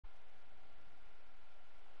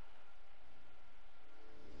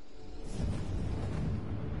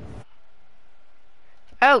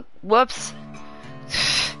Oh, whoops.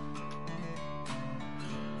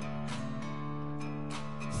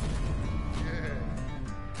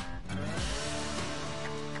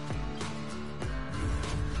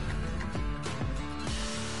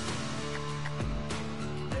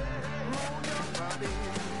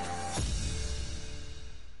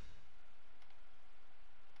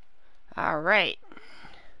 All right.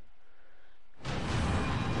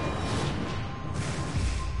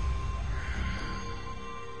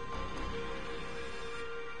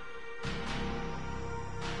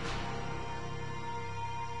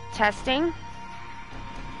 Testing.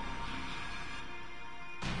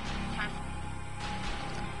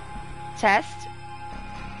 Test.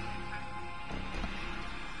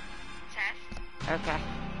 Test. Okay.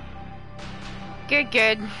 Good,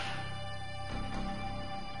 good.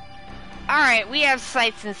 Alright, we have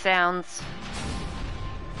sights and sounds.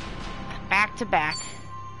 Back to back.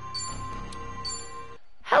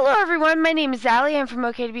 Hello everyone, my name is Allie. I'm from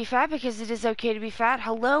Ok2BeFat because it is okay to be fat.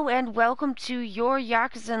 Hello and welcome to your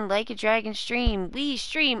Yakuza and Like a Dragon stream. We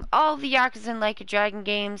stream all the Yakuza and Like a Dragon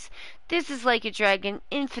games. This is Like a Dragon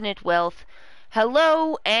Infinite Wealth.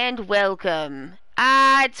 Hello and welcome.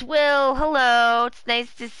 It's Will. Hello. It's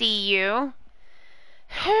nice to see you.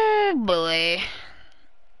 Oh boy.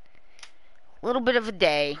 Little bit of a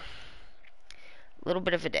day. Little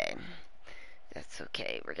bit of a day. That's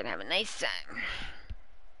okay. We're gonna have a nice time.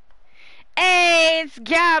 Hey, it's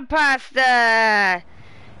God Pasta.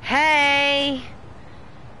 Hey.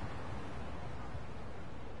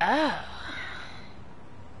 Oh.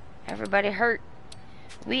 Everybody hurt.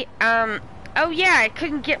 Oh yeah, I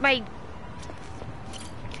couldn't get my...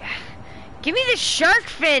 Give me the shark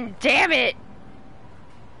fin, damn it.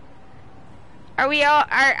 Are we all...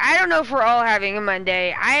 I don't know if we're all having a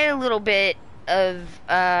Monday. I had a little bit of,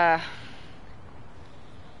 a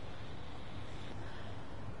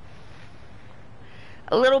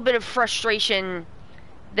little bit of frustration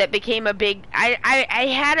that became a big... I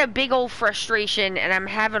had a big old frustration, and I'm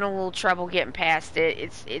having a little trouble getting past it.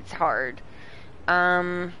 It's hard.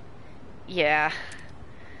 Yeah.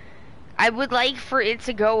 I would like for it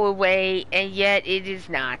to go away, and yet it is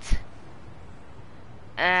not.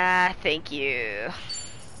 Thank you.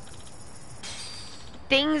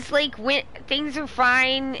 Things are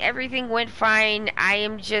fine, everything went fine. I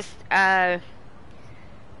am just, mad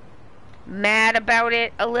about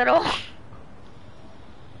it a little.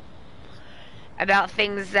 About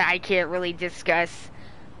things that I can't really discuss,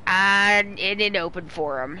 in an open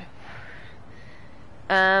forum.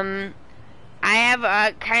 I have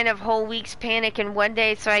a kind of whole week's panic in one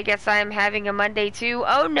day, so I guess I'm having a Monday too.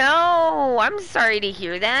 Oh no! I'm sorry to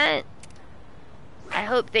hear that. I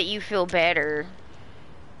hope that you feel better.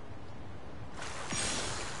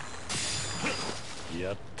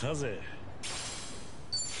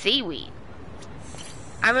 Seaweed.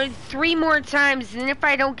 I'm gonna 3 more times, and if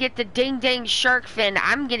I don't get the ding shark fin,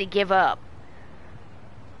 I'm gonna give up.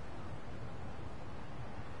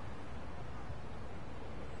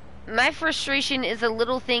 My frustration is a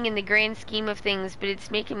little thing in the grand scheme of things, but it's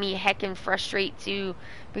making me heckin' frustrate too,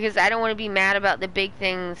 because I don't want to be mad about the big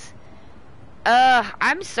things.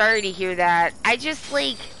 I'm sorry to hear that. I just,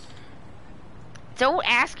 like, don't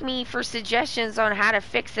ask me for suggestions on how to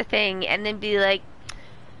fix a thing and then be like,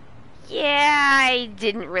 yeah, I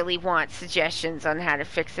didn't really want suggestions on how to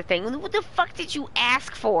fix a thing. What the fuck did you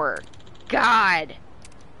ask for? God.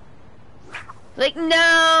 Like,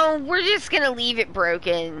 no, we're just gonna leave it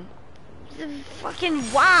broken. Fucking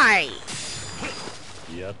why?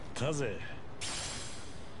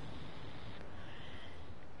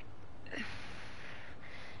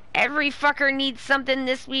 Every fucker needs something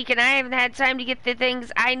this week, and I haven't had time to get the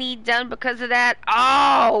things I need done because of that.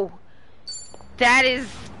 Oh! That is...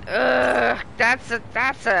 That's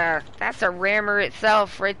a rammer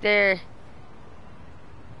itself right there.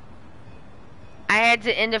 I had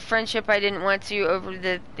to end a friendship I didn't want to over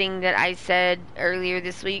the thing that I said earlier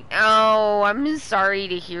this week. Oh, I'm sorry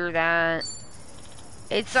to hear that.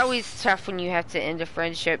 It's always tough when you have to end a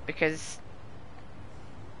friendship because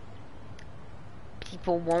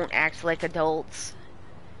people won't act like adults.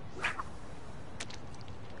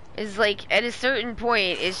 It's like, at a certain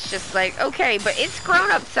point, it's just like, okay, but it's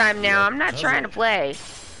grown-up time now. I'm not trying to play.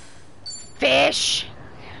 Fish!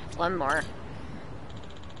 One more.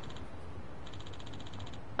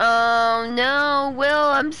 Oh, no, Will,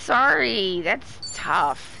 I'm sorry. That's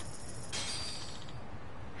tough.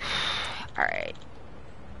 Alright.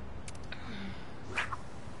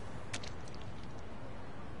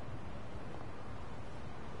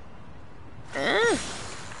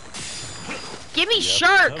 Give me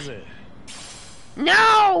shark!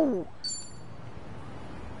 No!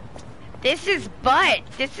 This is butt.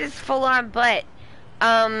 This is full on butt.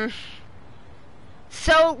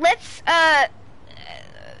 So let's,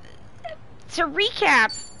 to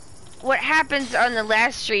recap what happens on the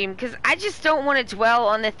last stream, because I just don't want to dwell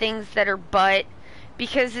on the things that are butt,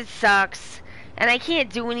 because it sucks, and I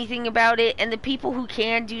can't do anything about it, and the people who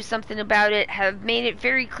can do something about it have made it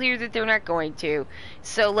very clear that they're not going to.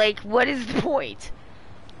 So, like, what is the point?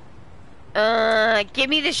 Give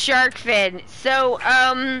me the shark fin. So,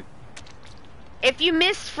 if you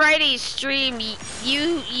missed Friday's stream,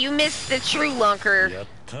 you missed the true lunker.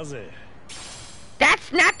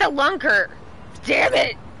 That's not the lunker. Damn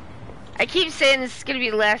it. I keep saying this is gonna be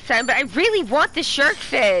the last time, but I really want the shark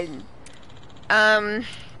fin.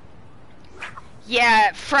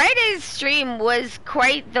 Yeah, Friday's stream was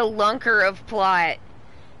quite the lunker of plot.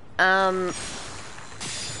 For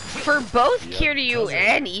both Kiryu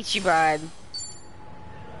and Ichiban.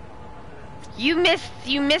 You missed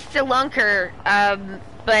the lunker,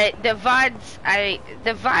 but the VOD's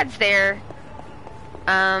there.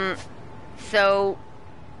 So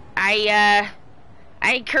I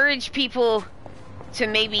encourage people to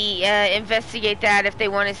maybe investigate that if they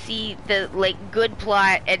want to see the good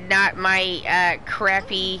plot and not my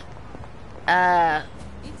crappy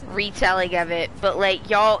retelling of it. But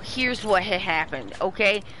y'all, here's what had happened,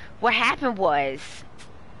 okay? What happened was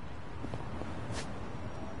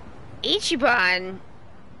Ichiban,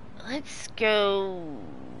 let's go,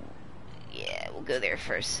 yeah, we'll go there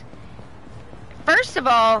first. First of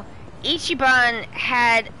all, Ichiban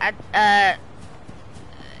had a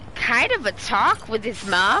kind of a talk with his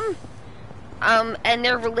mom, and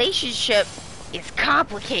their relationship is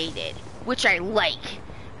complicated, which I like.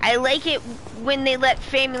 I like it when they let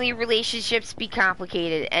family relationships be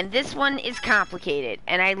complicated, and this one is complicated,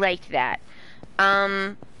 and I liked that.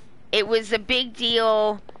 It was a big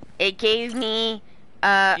deal. It gave me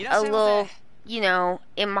a little, you know,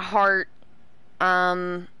 in my heart.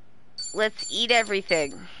 Let's eat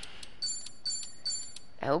everything.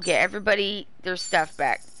 I'll get everybody their stuff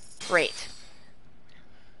back. Great.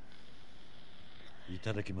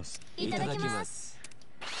 Itadakimasu. Itadakimasu.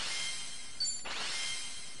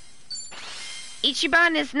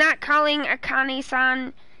 Ichiban is not calling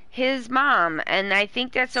Akane-san his mom, and I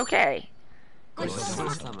think that's okay.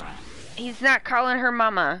 He's not calling her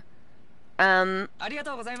mama. And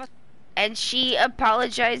she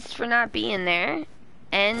apologized for not being there,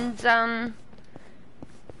 and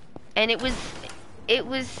it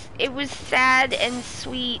was sad and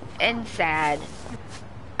sweet and sad.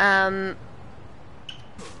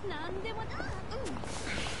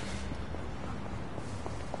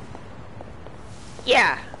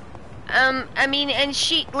 Yeah. I mean, and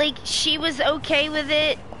she was okay with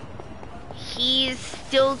it. He's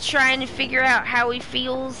still trying to figure out how he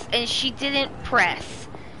feels, and she didn't press.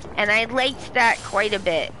 And I liked that quite a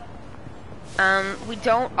bit. We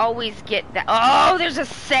don't always get that. Oh, there's a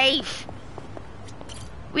safe!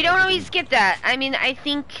 We don't always get that. I mean, I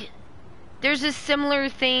think there's a similar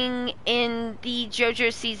thing in the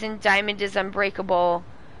JoJo season Diamond is Unbreakable,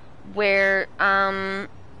 where,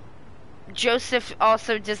 Joseph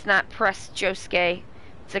also does not press Josuke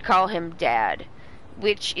to call him dad,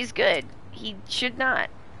 which is good. He should not.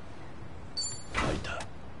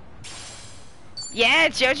 Yeah,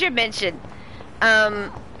 JoJo mentioned.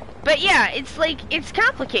 But yeah, it's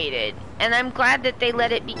complicated, and I'm glad that they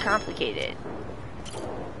let it be complicated.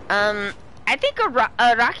 I think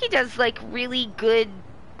Araki does, really good,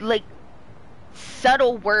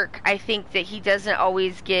 subtle work. I think that he doesn't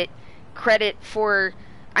always get credit for.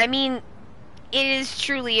 I mean, it is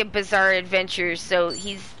truly a bizarre adventure, so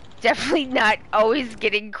he's definitely not always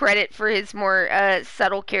getting credit for his more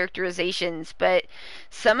subtle characterizations, but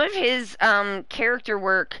some of his character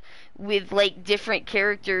work with different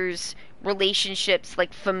characters' relationships,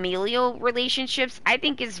 familial relationships, I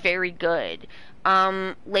think is very good.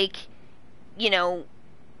 You know,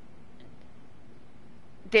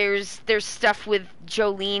 there's stuff with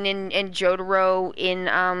Jolene and Jotaro in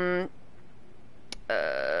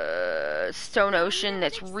Stone Ocean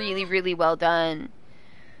that's really, really well done.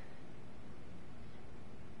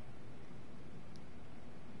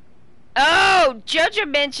 Oh, JoJo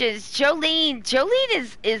mentions Jolene.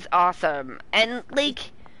 Jolene is awesome, and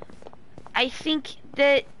I think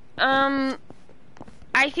that I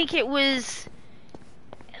think it was,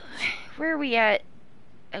 where are we at?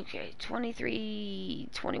 Okay, 23,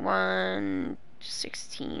 21,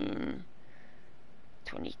 16,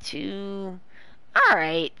 22.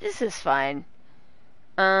 Alright, this is fine.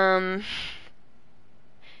 The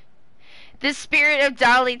spirit of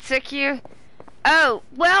Dolly took you. Oh,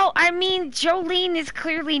 well, I mean, Jolene is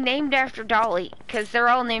clearly named after Dolly, because they're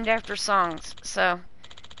all named after songs, so,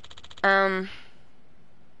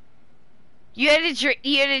 you had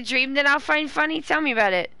a dream that I'll find funny? Tell me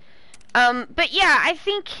about it. But yeah, I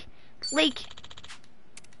think, like,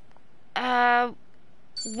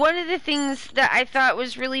 one of the things that I thought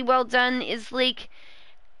was really well done is, like,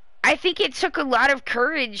 I think it took a lot of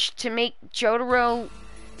courage to make Jotaro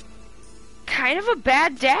kind of a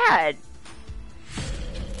bad dad.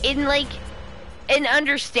 In, like, an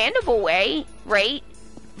understandable way, right?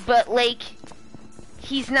 But, like,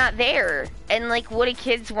 he's not there. And, like, what do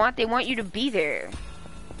kids want? They want you to be there.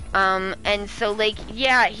 And so, like,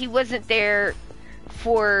 yeah, he wasn't there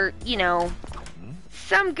for, you know,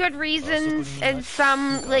 some good reasons and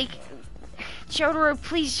some, like, Jotaro,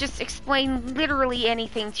 please just explain literally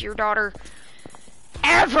anything to your daughter.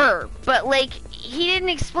 Ever! But, like, he didn't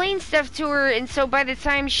explain stuff to her, and so by the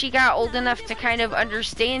time she got old enough to kind of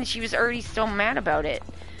understand, she was already still mad about it.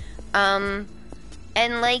 And,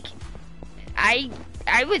 like, I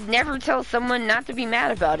would never tell someone not to be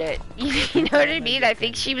mad about it. You know what I mean? I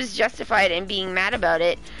think she was justified in being mad about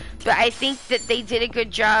it. But I think that they did a good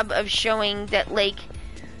job of showing that, like,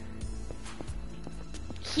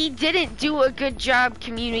 he didn't do a good job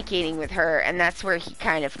communicating with her, and that's where he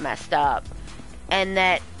kind of messed up. And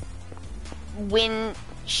that when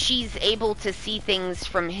she's able to see things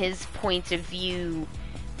from his point of view,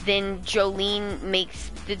 then Jolene makes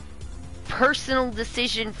the personal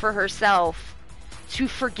decision for herself to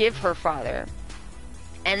forgive her father.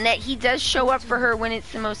 And that he does show up for her when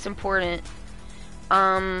it's the most important.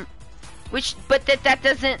 But that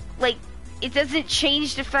doesn't, like, it doesn't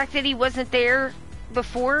change the fact that he wasn't there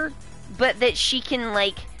before, but that she can,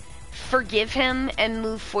 like, forgive him and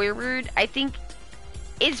move forward, I think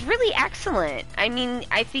is really excellent. I mean,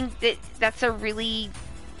 I think that that's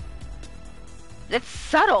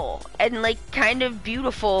subtle and, like, kind of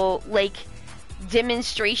beautiful, like,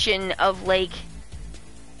 demonstration of, like,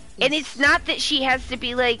 and it's not that she has to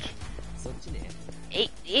be like,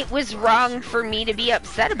 it was wrong for me to be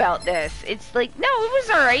upset about this. It's like, no, it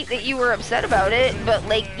was alright that you were upset about it, but,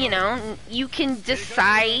 like, you know, you can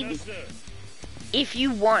decide if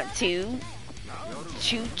you want to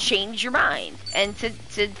change your mind and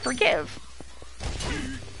to forgive.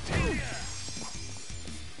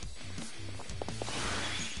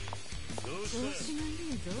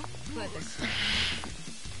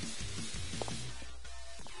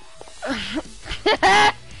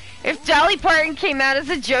 If Dolly Parton came out as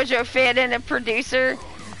a JoJo fan and a producer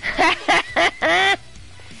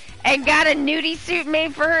and got a nudie suit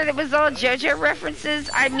made for her that was all JoJo references,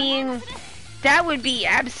 I mean, that would be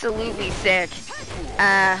absolutely sick.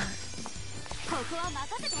 I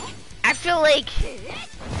feel like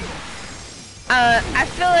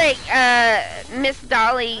Miss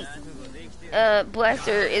Dolly, bless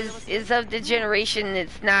her, is of the generation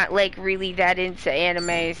that's not, like, really that into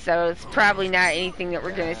anime, so it's probably not anything that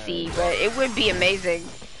we're gonna see, but it would be amazing.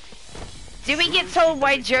 Did we get told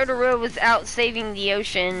why Jotaro was out saving the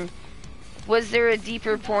ocean? Was there a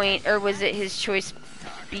deeper point, or was it his choice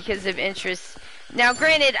because of interest? Now,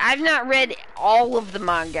 granted, I've not read all of the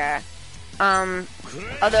manga,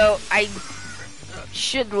 although I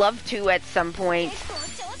should love to at some point.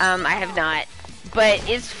 I have not. But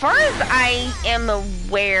as far as I am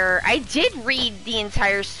aware, I did read the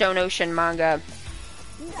entire Stone Ocean manga.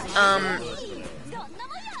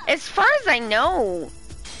 As far as I know,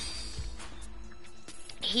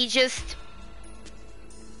 he just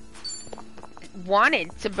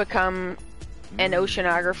wanted to become an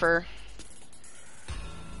oceanographer.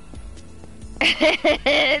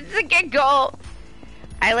 It's a good goal.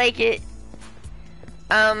 I like it.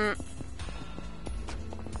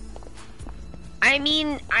 I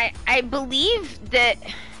mean, I believe that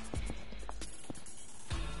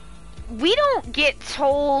we don't get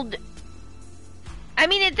told. I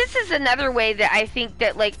mean, this is another way that I think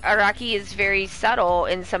that, like, Araki is very subtle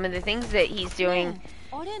in some of the things that he's doing,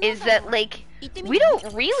 is that, like, we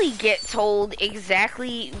don't really get told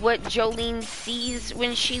exactly what Jolene sees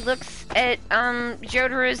when she looks at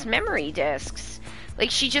Jotaro's memory discs.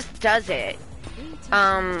 Like, she just does it.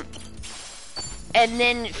 And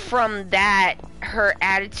then from that, her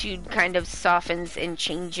attitude kind of softens and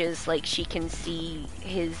changes. Like, she can see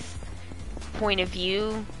his point of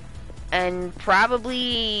view. And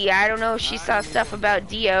probably, I don't know, she saw stuff about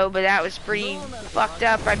Dio, but that was pretty fucked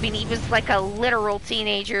up. I mean, he was like a literal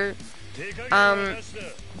teenager.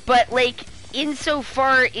 But, like,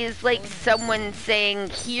 insofar as, like, someone saying,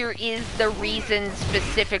 here is the reason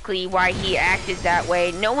specifically why he acted that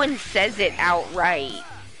way, no one says it outright.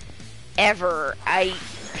 Ever. I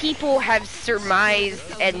people have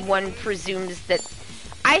surmised, and one presumes that,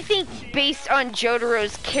 I think based on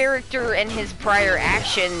Jotaro's character and his prior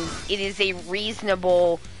actions, it is a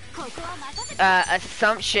reasonable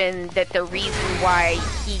assumption that the reason why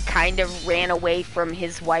he kind of ran away from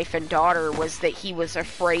his wife and daughter was that he was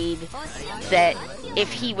afraid that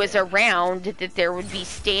if he was around, that there would be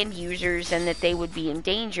stand users and that they would be in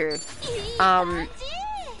danger. I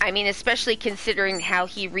mean, especially considering how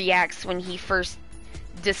he reacts when he first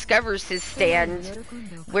discovers his stand,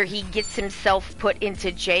 where he gets himself put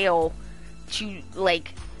into jail to,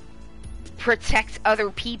 like, protect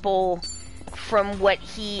other people from what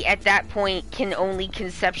he, at that point, can only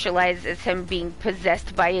conceptualize as him being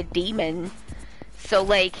possessed by a demon. So,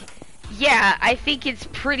 like, yeah, I think it's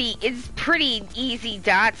pretty easy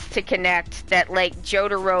dots to connect that, like,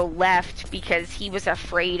 Jotaro left because he was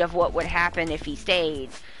afraid of what would happen if he stayed.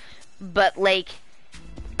 But, like,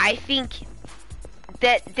 I think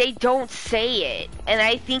that they don't say it, and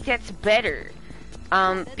I think that's better.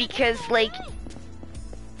 Because, like,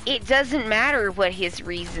 it doesn't matter what his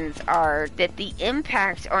reasons are, that the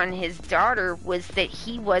impact on his daughter was that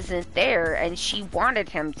he wasn't there, and she wanted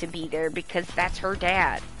him to be there because that's her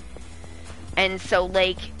dad. And so,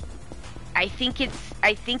 like, I think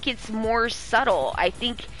it's more subtle. I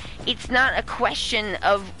think it's not a question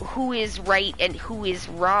of who is right and who is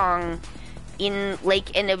wrong in,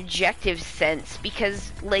 like, an objective sense,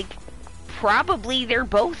 because, like, probably they're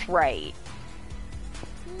both right.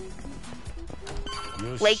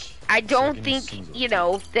 Like, I don't think, you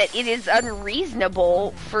know, that it is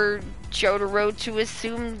unreasonable for Jotaro to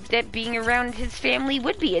assume that being around his family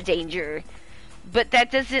would be a danger. But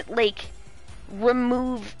that doesn't, like,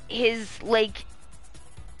 remove his, like,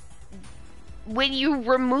 when you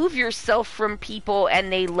remove yourself from people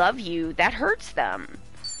and they love you, that hurts them.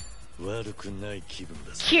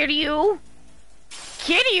 Kiryu?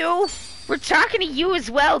 Kiryu? We're talking to you as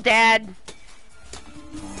well, Dad.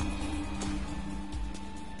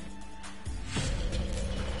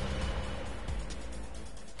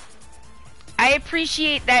 I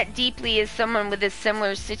appreciate that deeply as someone with a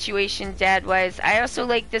similar situation dad-wise. I also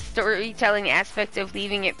like the storytelling aspect of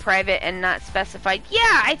leaving it private and not specified.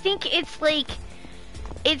 Yeah, I think it's like,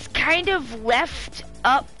 it's kind of left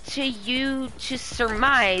up to you to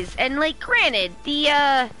surmise. And, like, granted,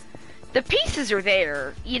 the pieces are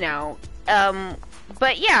there, you know.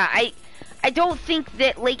 But yeah, I don't think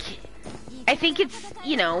that, like, I think it's,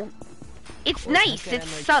 you know, it's nice, it's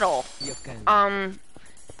subtle.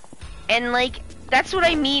 And, like, that's what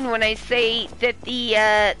I mean when I say that the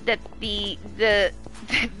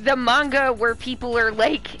manga where people are,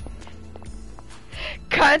 like,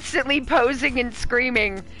 constantly posing and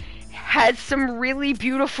screaming has some really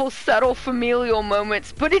beautiful, subtle familial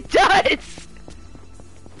moments, but it does!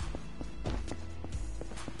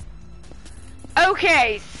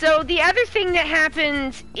 Okay, so the other thing that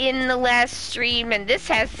happened in the last stream, and this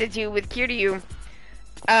has to do with Kiryu,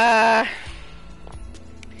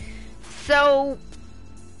 so,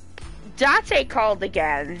 Date called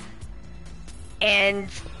again, and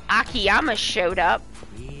Akiyama showed up,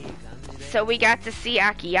 so we got to see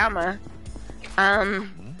Akiyama, and,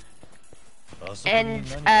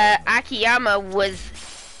 Akiyama was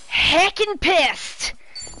heckin' pissed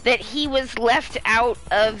that he was left out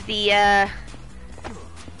of the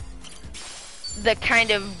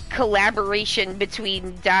kind of collaboration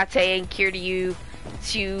between Date and Kiryu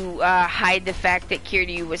to hide the fact that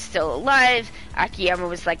Kiryu was still alive. Akiyama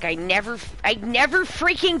was like, I never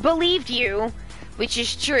freaking believed you, which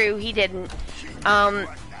is true, he didn't.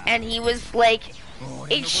 And he was like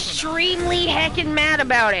extremely heckin' mad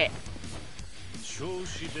about it.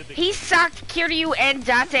 He socked Kiryu and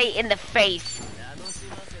Date in the face.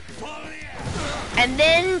 And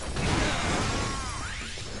then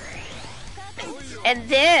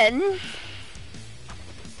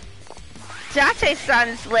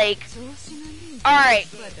Date-san's like, alright,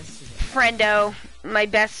 friendo, my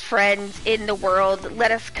best friend in the world,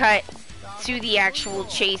 let us cut to the actual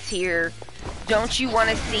chase here. Don't you want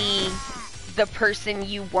to see the person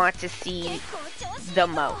you want to see the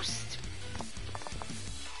most?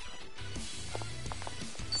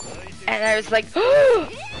 And I was like, oh!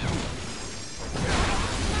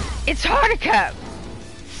 It's Haruka!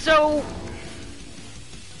 So,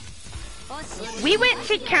 we went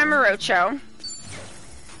to Kamurocho.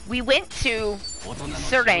 We went to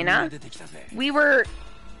Serena. We were...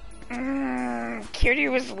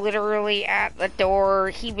 Kiryu was literally at the door.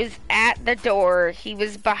 He was at the door. He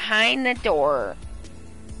was behind the door.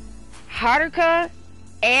 Haruka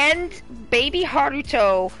and baby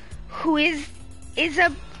Haruto, who he's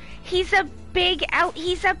a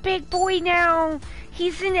big boy now.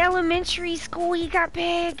 He's in elementary school. He got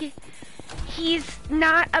big. He's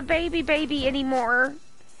not a baby anymore.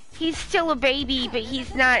 He's still a baby, but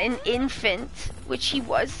he's not an infant, which he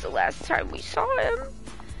was the last time we saw him.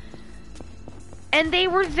 And they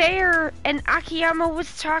were there, and Akiyama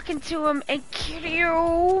was talking to him, and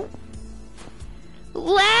Kiryu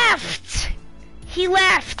left. He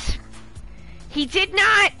left. He did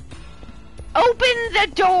not open the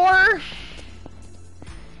door.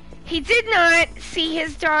 He did not see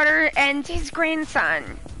his daughter and his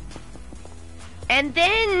grandson. And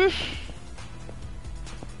then...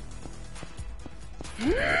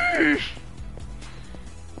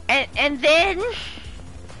 And then...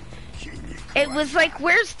 It was like,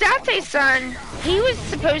 where's Date-san? He was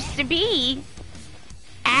supposed to be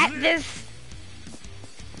at this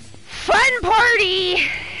fun party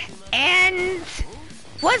and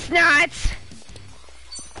was not.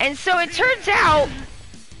 And so it turns out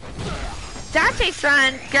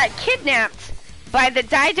Date-san got kidnapped by the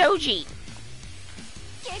Daidoji,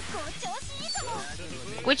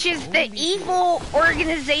 which is the evil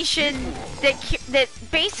organization that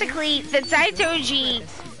basically the Daidoji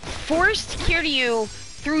forced Kiryu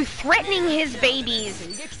through threatening his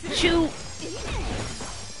babies to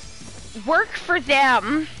work for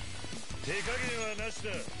them,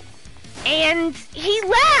 and he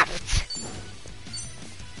left.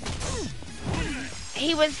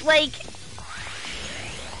 He was like,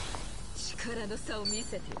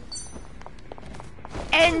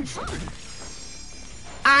 and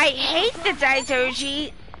I hate the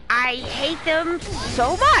Daidoji. I hate them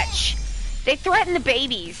so much. They threaten the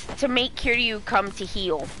babies to make Kiryu come to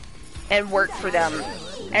heal and work for them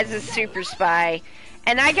as a super spy.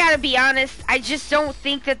 And I gotta be honest, I just don't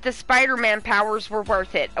think that the Spider-Man powers were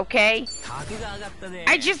worth it, okay?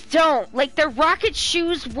 I just don't. Like, the rocket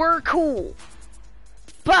shoes were cool.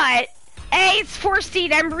 But, hey, it's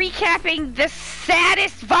 4-Seed. I'm recapping the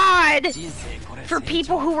saddest VOD for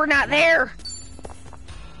people who were not there.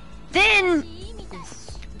 Then...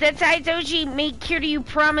 the Daidoji made Kiryu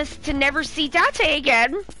promise to never see Date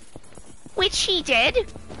again, which he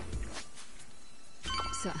did.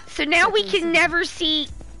 So now we can never see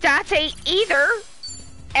Date either,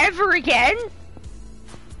 ever again.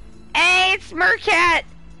 Hey, it's Mercat.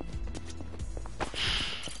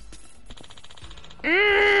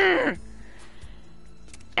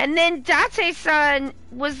 And then Date-san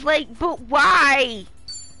was like, but why?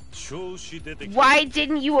 Why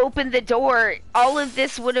didn't you open the door? All of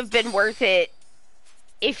this would have been worth it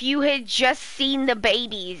if you had just seen the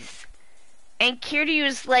babies. And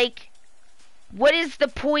Kiryu's like, what is the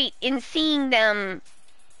point in seeing them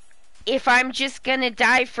if I'm just gonna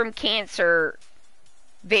die from cancer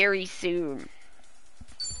very soon?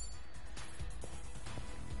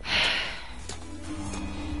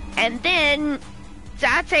 And then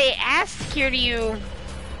Date asked Kiryu,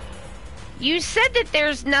 you said that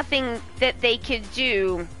there's nothing that they could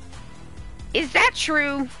do. Is that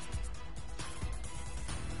true?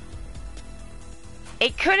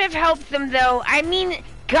 It could have helped them though. I mean,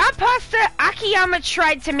 God Pasta Akiyama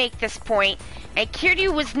tried to make this point, and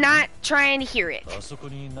Kiryu was not trying to hear it.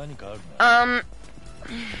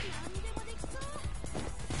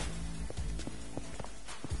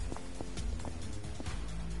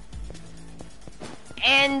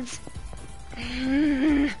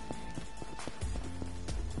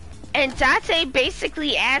 And Date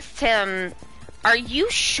basically asked him, are you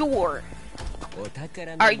sure?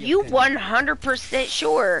 Are you 100%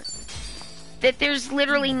 sure that there's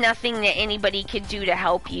literally nothing that anybody could do to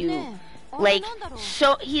help you? Like,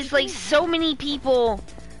 so, he's like, so many people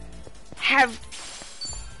have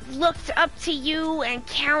looked up to you and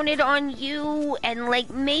counted on you and like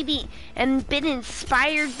maybe and been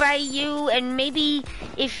inspired by you, and maybe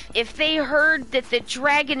if they heard that the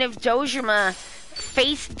Dragon of Dojima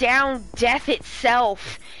faced down death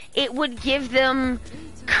itself, it would give them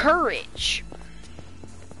courage.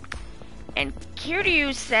 And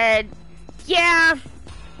Kiryu said, yeah,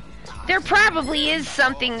 there probably is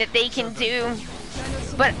something that they can do,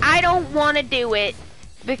 but I don't want to do it,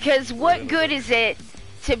 because what good is it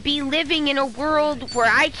to be living in a world where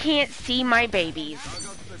I can't see my babies?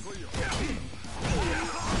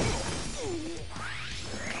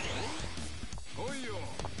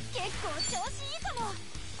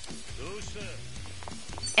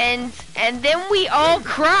 And then we all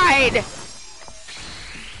cried.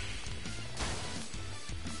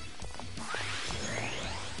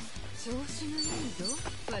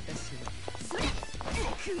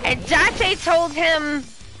 And Date told him,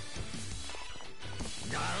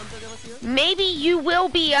 maybe you will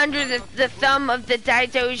be under the thumb of the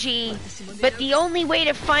Daidoji But the only way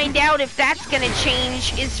to find out if that's gonna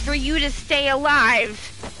change is for you to stay alive.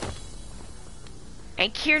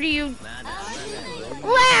 And Kiryu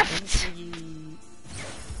left!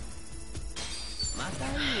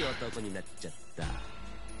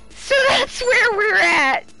 So that's where we're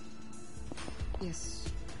at! Yes.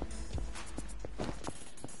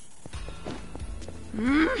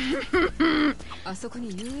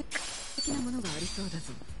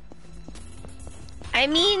 I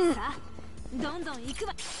mean...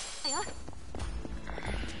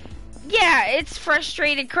 yeah, it's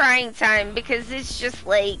frustrated crying time because it's just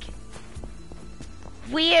like...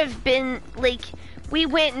 we have been, like... we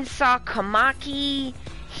went and saw Kamaki.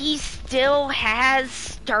 He still has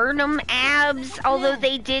sternum abs, although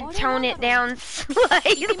they did tone it down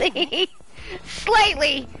slightly.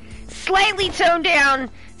 Slightly toned down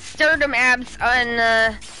sternum abs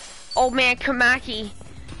on old man Kamaki.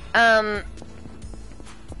 And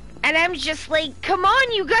I'm just like, come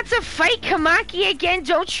on, you got to fight Kamaki again.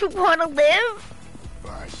 Don't you want to live?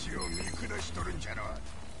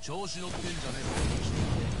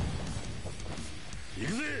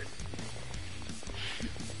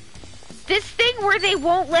 This thing where they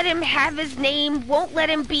won't let him have his name, won't let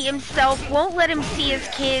him be himself, won't let him see his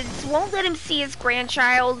kids, won't let him see his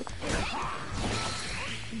grandchild,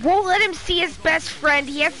 won't let him see his best friend.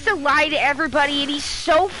 He has to lie to everybody, and he's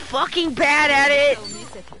so fucking bad at it.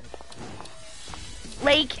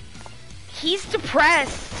 Like, he's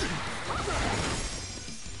depressed.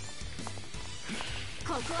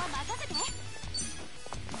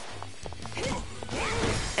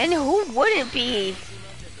 And who wouldn't be?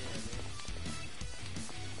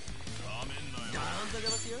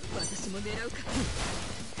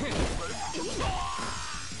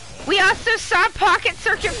 We also saw Pocket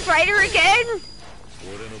Circuit Fighter again.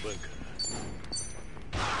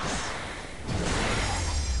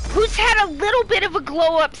 Who's had a little bit of a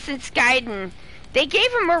glow up since Gaiden. They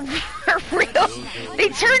gave him a real... they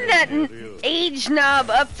turned that age knob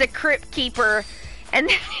up to Crypt Keeper, and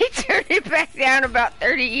then they turned it back down about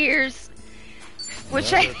 30 years.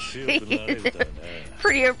 Which I think is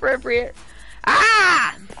pretty appropriate.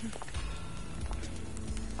 Ah!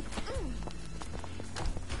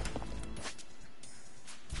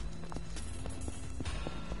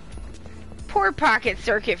 Poor Pocket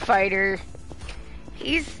Circuit Fighter.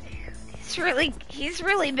 He's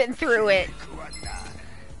really been through it.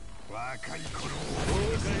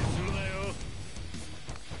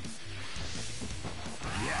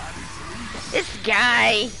 This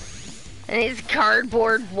guy and his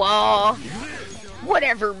cardboard wall.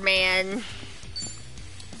 Whatever, man.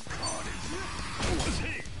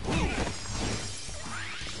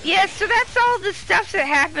 Yeah, so that's all the stuff that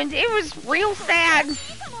happened. It was real sad.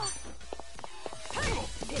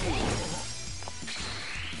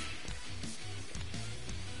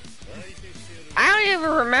 I don't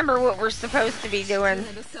even remember what we're supposed to be doing.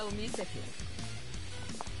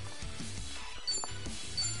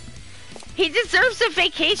 He deserves a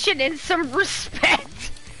vacation and some respect.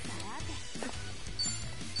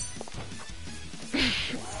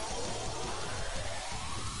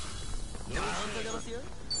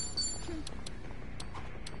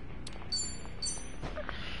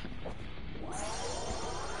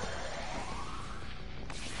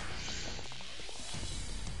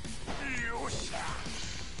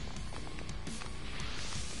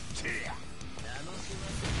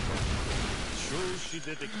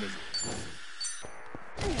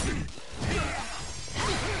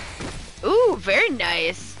 Ooh, very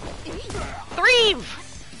nice. 3.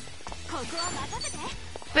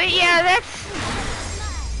 But yeah,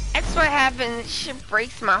 that's what happens. Shit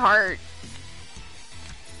breaks my heart.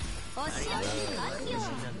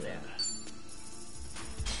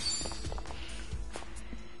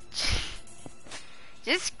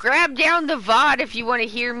 Just grab down the VOD if you want to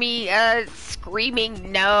hear me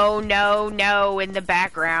screaming no, no, no in the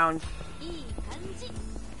background.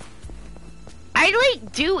 I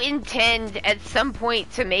do intend at some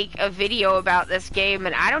point to make a video about this game,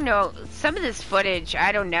 and I don't know, some of this footage,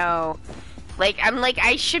 I don't know. I'm like,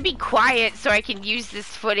 I should be quiet so I can use this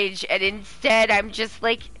footage, and instead I'm just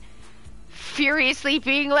furiously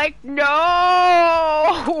being like,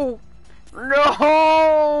 no!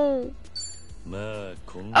 No!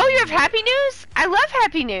 Oh, you have happy news? I love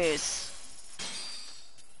happy news.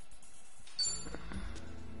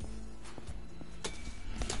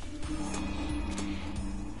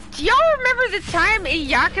 Do y'all remember the time in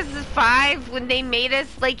Yakuza 5 when they made us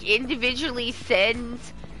individually send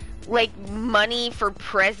money for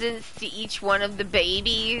presents to each one of the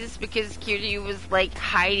babies because Kiryu was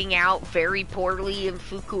hiding out very poorly in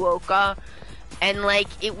Fukuoka And like,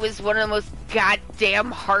 it was one of the most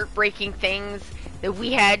goddamn heartbreaking things that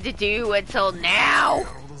we had to do until now.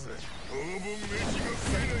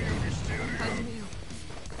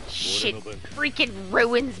 Shit freaking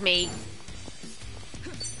ruins me.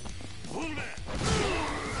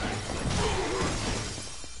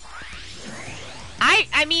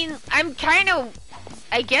 I mean, I'm kind of,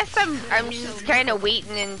 I guess I'm just kind of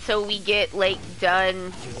waiting until we get like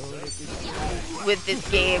done with this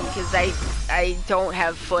game, because I don't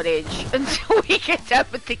have footage until we get done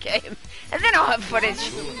with the game, and then I'll have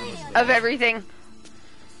footage of everything.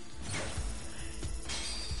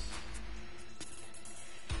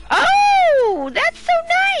 Oh, that's so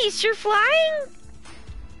nice! You're flying?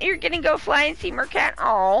 You're gonna go fly and see Mercat?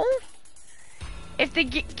 Oh. If the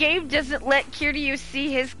game doesn't let Kiryu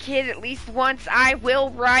see his kid at least once, I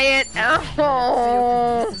will riot.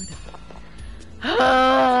 Oh.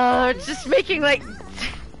 Just making like,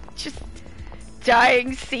 just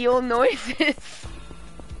dying seal noises.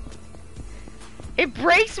 It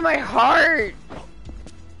breaks my heart.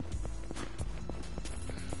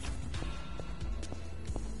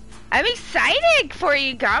 I'm excited for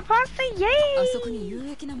you, God Pasta. Yay!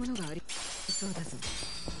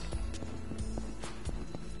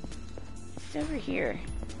 It's over here.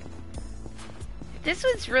 This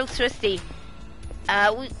one's real twisty.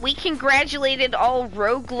 We congratulated all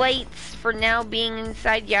roguelites for now being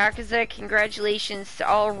inside Yakuza. Congratulations to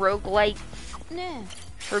all roguelites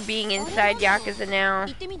for being inside Yakuza now.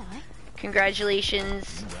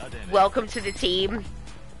 Congratulations. Welcome to the team.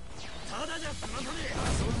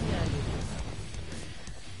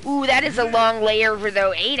 Ooh, that is a long layover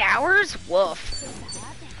though. 8 hours? Woof.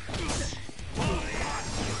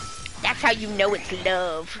 That's how you know it's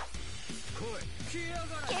love.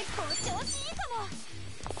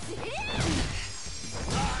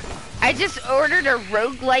 I just ordered a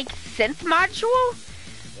roguelike synth module?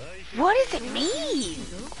 What does it mean?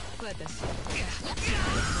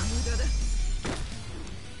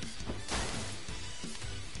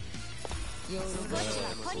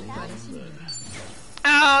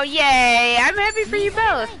 Oh, yay! I'm happy for you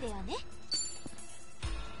both.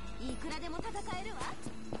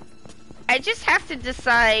 I just have to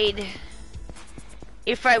decide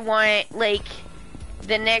if I want, like,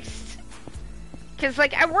 the next... Because,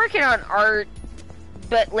 like, I'm working on art,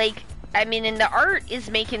 but, like, I mean, and the art is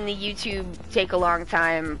making the YouTube take a long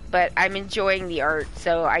time, but I'm enjoying the art,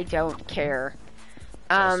 so I don't care.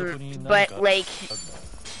 But, like...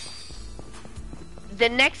 The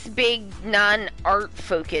next big non-art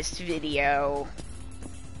focused video,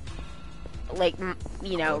 like,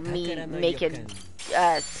 you know, me making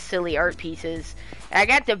silly art pieces. I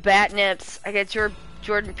got the bat nips, I got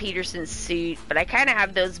Jordan Peterson's suit, but I kind of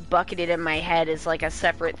have those bucketed in my head as like a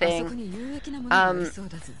separate thing.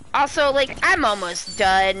 Also, like, I'm almost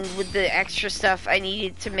done with the extra stuff I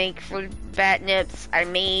needed to make for bat nips. I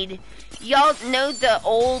made, y'all know the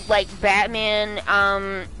old, like, Batman,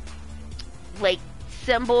 like,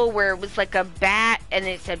 symbol where it was like a bat and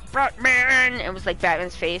it said Batman and it was like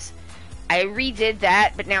Batman's face. I redid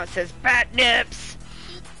that, but now it says bat nips.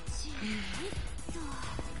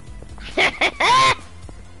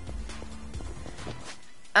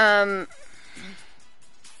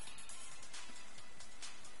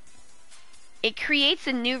 It creates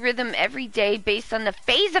a new rhythm every day based on the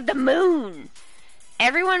phase of the moon.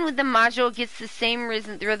 Everyone with the module gets the same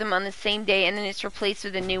rhythm on the same day, and then it's replaced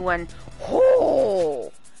with a new one.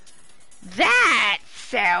 Oh, that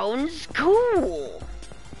sounds cool.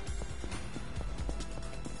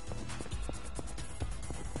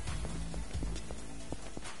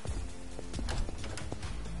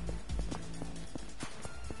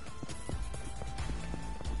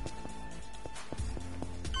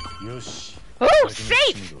 Oh,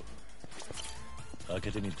 safe!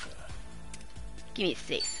 Give me a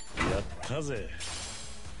safe.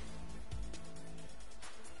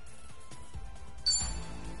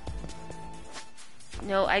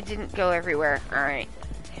 No, I didn't go everywhere. Alright.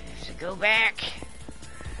 I have to go back.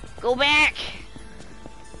 Go back!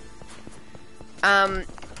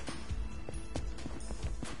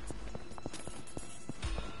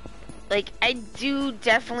 Like, I do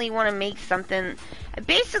definitely want to make something.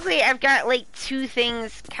 Basically, I've got, like, two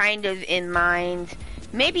things kind of in mind.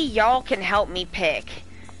 Maybe y'all can help me pick.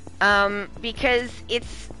 Because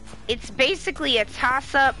it's basically a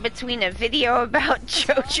toss-up between a video about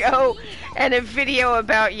JoJo and a video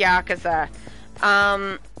about Yakuza.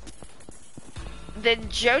 The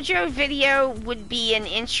JoJo video would be an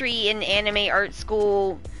entry in anime art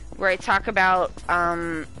school where I talk about,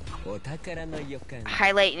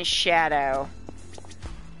 highlight and shadow.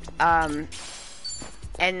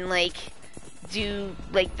 And, like, do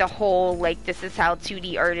like the whole like this is how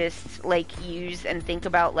 2D artists like use and think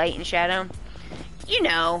about light and shadow. You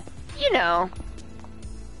know.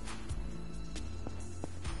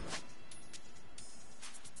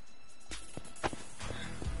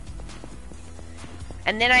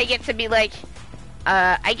 And then I get to be like,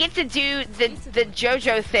 I get to do the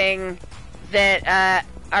JoJo thing that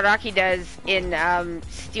Araki does in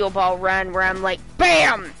Steel Ball Run, where I'm like,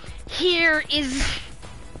 BAM!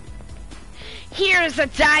 Here's a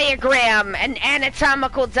diagram, an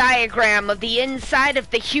anatomical diagram of the inside of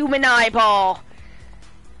the human eyeball.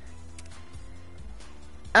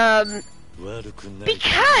 Because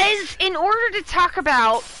in order to talk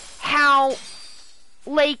about how,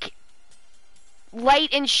 like, light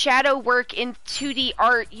and shadow work in 2D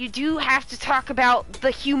art, you do have to talk about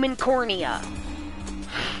the human cornea.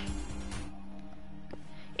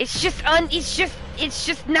 It's just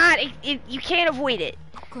not, you can't avoid it.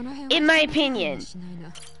 In my opinion.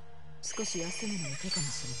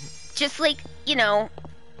 Just like, you know,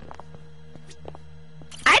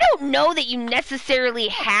 I don't know that you necessarily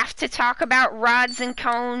have to talk about rods and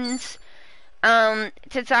cones,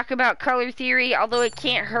 to talk about color theory, although it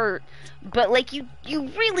can't hurt. But, like, you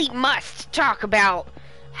really must talk about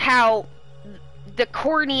how the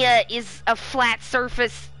cornea is a flat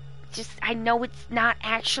surface. Just, I know it's not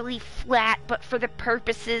actually flat, but for the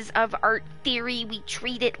purposes of art theory, we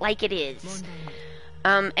treat it like it is.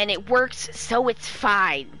 And it works, so it's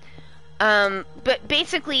fine. But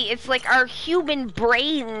basically, it's like our human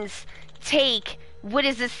brains take what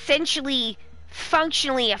is essentially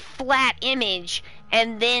functionally a flat image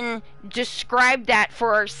and then describe that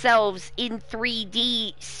for ourselves in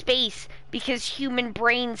 3D space, because human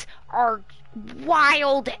brains are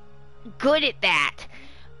wild good at that.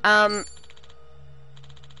 And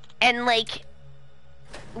like,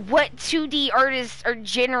 what 2D artists are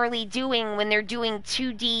generally doing when they're doing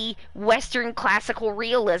 2D Western classical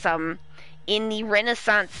realism in the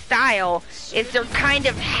Renaissance style is they're kind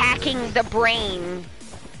of hacking the brain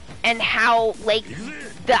and how, like,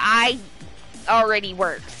 the eye already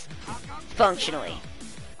works functionally.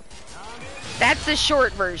 That's the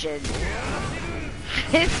short version.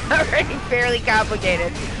 It's already fairly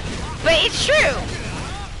complicated, but it's true.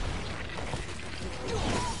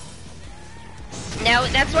 Now,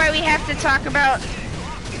 that's why we have to talk about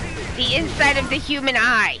the inside of the human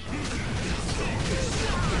eye,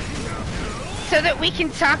 so that we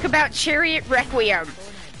can talk about Chariot Requiem.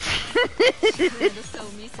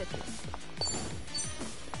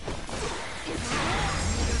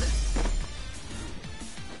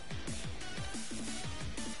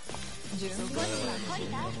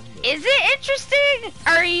 Is it interesting?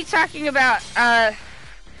 Or are you talking about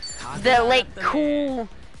the like cool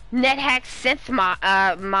NetHack synth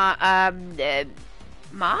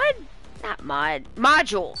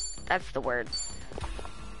module? That's the word.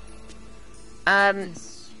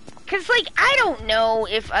 Cause like I don't know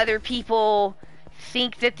if other people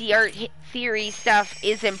think that the art theory stuff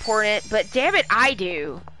is important, but damn it, I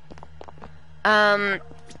do.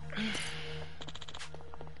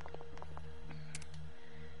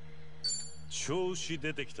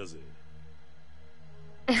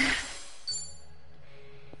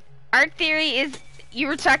 Art theory is, you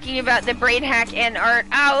were talking about the brain hack and art.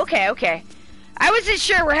 Oh, okay. I wasn't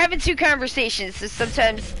sure. We're having two conversations, so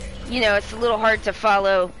sometimes, you know, it's a little hard to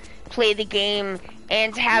follow, play the game,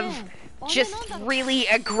 and have just really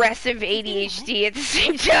aggressive ADHD at the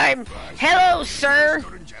same time. Hello, sir!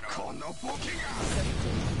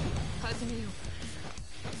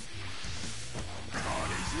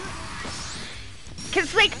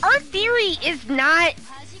 Because, like, art theory is not,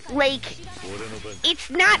 like, it's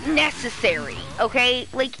not necessary, okay?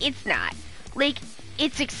 Like, it's not. Like,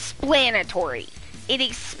 it's explanatory. It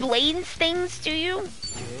explains things to you,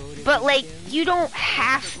 but, like, you don't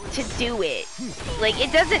have to do it. Like,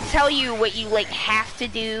 it doesn't tell you what you, like, have to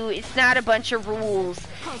do. It's not a bunch of rules.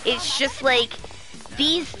 It's just, like,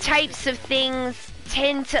 these types of things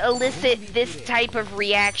tend to elicit this type of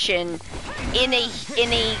reaction in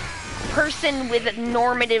a person with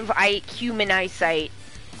normative human eyesight.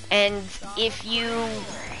 And if you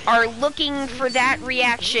are looking for that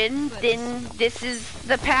reaction, then this is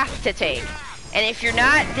the path to take. And if you're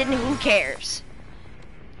not, then who cares?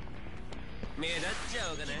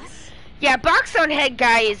 Yeah, box on head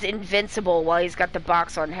guy is invincible while he's got the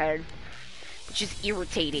box on head, which is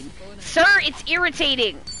irritating. Sir, it's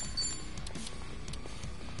irritating!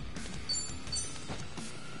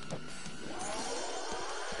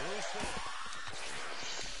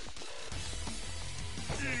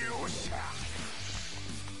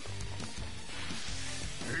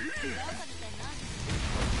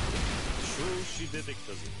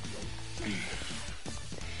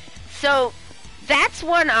 So that's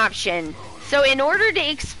one option. So in order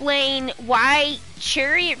to explain why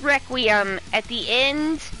Chariot Requiem at the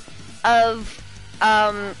end of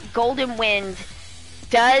Golden Wind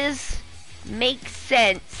does make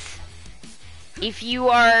sense if you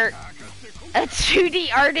are a 2D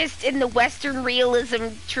artist in the Western realism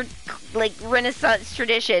like Renaissance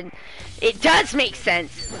tradition, it does make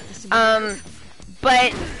sense.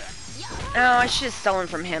 But oh, I should have stolen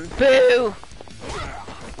from him. Boo!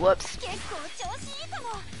 Whoops.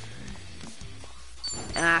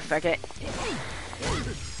 Ah, fuck it.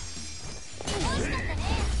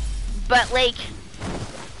 But like,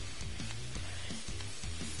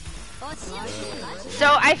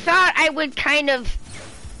 so I thought I would kind of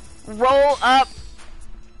roll up,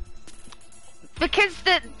 because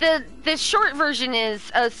the short version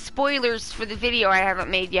is spoilers for the video I haven't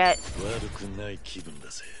made yet.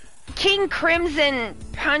 King Crimson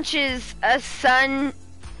punches a sun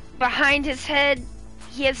behind his head.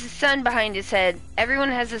 He has a sun behind his head.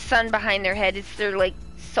 Everyone has a sun behind their head. It's their like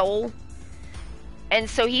soul. And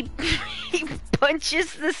so he he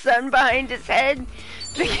punches the sun behind his head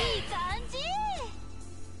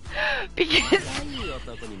because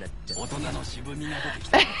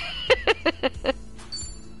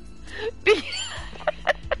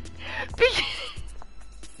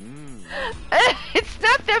it's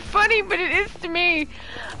not that funny, but it is to me.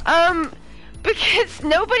 Because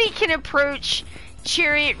nobody can approach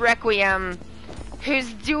Chariot Requiem,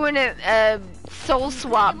 who's doing a soul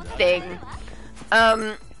swap thing,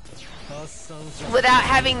 without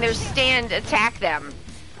having their stand attack them.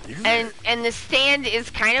 And the stand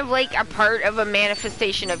is kind of like a part of a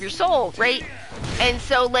manifestation of your soul, right? And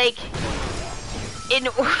so like, and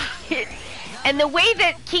the way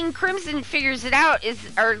that King Crimson figures it out is,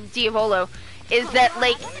 or Diavolo, is that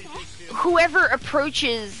like, whoever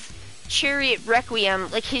approaches Chariot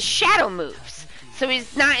Requiem, like his shadow moves, so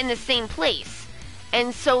he's not in the same place.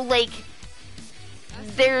 And so like,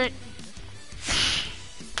 there,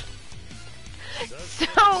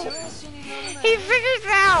 so he figures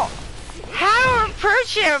out how to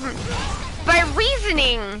approach him by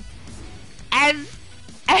reasoning as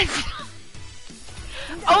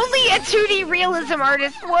only a 2D realism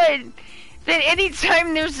artist would, that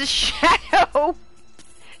anytime there's a shadow,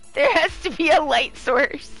 there has to be a light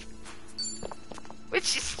source.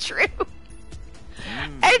 Which is true.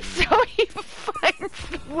 And so he finds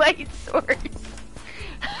the light source.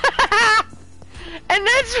 And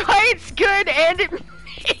that's why it's good and it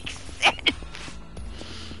makes sense.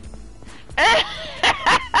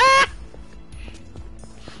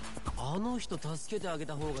 We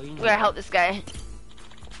gotta help this guy.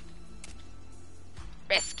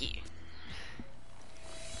 Rescue.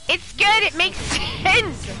 It's good, it makes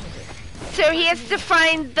sense. So he has to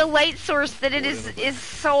find the light source that it is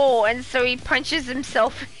soul, and so he punches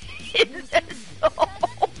himself in the soul.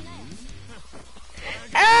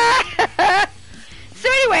 So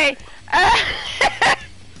anyway,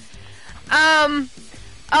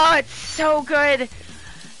 oh, it's so good.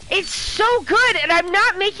 It's so good, and I'm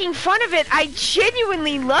not making fun of it. I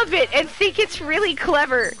genuinely love it and think it's really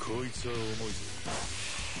clever.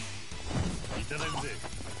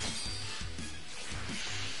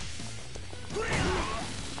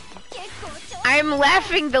 I'm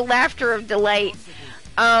laughing the laughter of delight.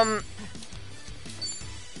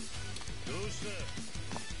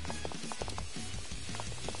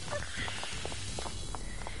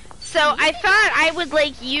 So I thought I would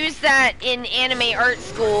like use that in anime art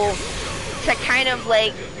school to kind of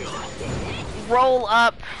like roll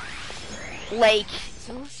up like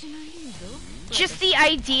just the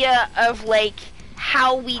idea of like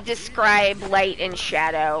how we describe light and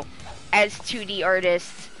shadow as 2D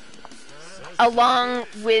artists, along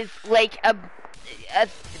with like a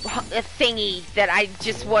thingy that I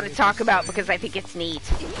just want to talk about because I think it's neat.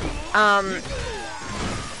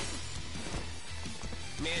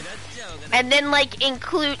 And then like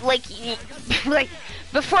include like like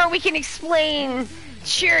before we can explain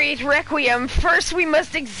Chariot Requiem, first we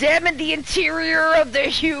must examine the interior of the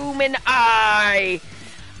human eye.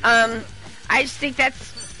 I just think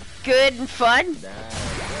that's good and fun.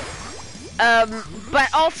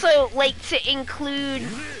 But also like to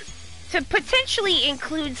potentially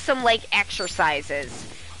include some like exercises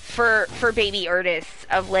for baby artists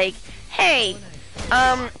of like, hey,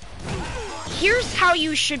 here's how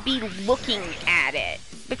you should be looking at it.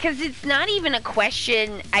 Because it's not even a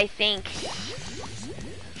question, I think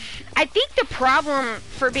the problem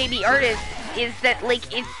for baby artists is that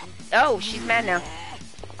like it's, oh, she's mad now,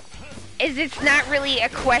 is it's not really a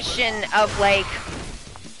question of like,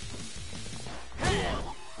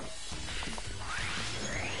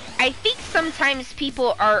 I think sometimes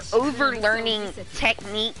people are over learning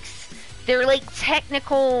techniques. They're like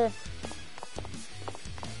technical,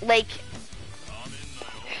 like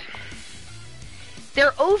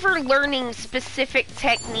they're over learning specific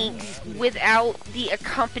techniques without the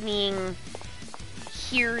accompanying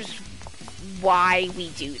here's why we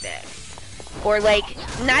do this. Or like,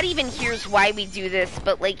 not even here's why we do this,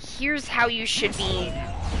 but like here's how you should be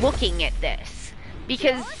looking at this.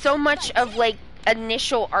 Because so much of like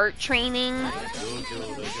initial art training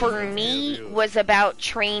for me was about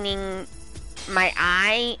training my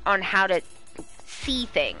eye on how to see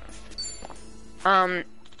things. And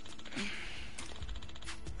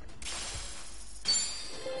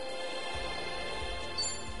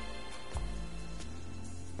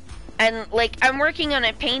like I'm working on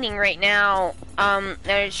a painting right now. I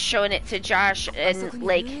was showing it to Josh, and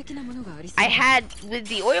like I had with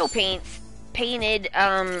the oil paints painted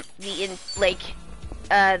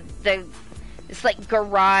it's like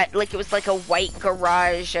garage, like it was like a white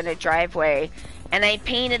garage and a driveway, and I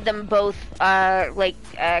painted them both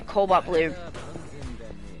cobalt blue.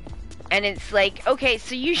 And it's like, okay,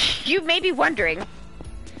 so you may be wondering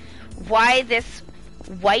why this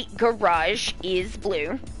white garage is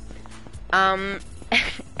blue. And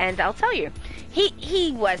I'll tell you,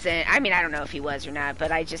 he wasn't, I mean, I don't know if he was or not,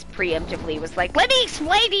 but I just preemptively was like, let me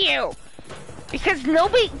explain to you! Because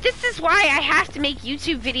this is why I have to make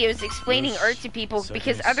YouTube videos explaining art to people,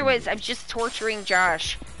 because otherwise I'm just torturing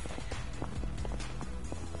Josh.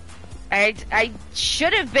 I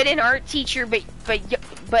should have been an art teacher, but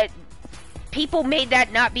people made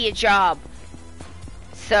that not be a job.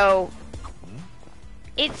 So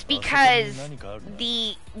it's because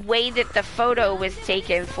the way that the photo was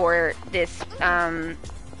taken for this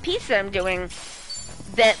piece that I'm doing,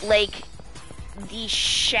 that like the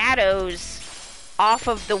shadows off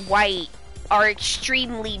of the white are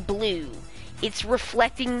extremely blue. It's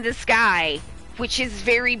reflecting the sky, which is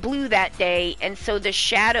very blue that day, and so the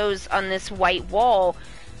shadows on this white wall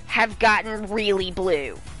have gotten really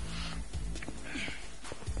blue.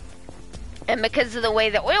 And because of the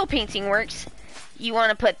way the oil painting works, you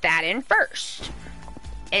want to put that in first.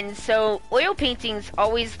 And so oil paintings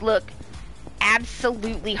always look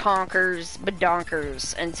absolutely honkers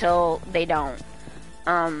badonkers until they don't.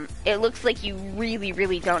 It looks like you really,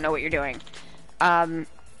 really don't know what you're doing. But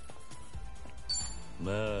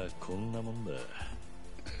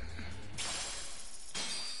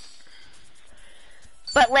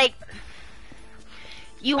like,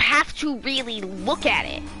 you have to really look at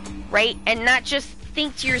it, right? And not just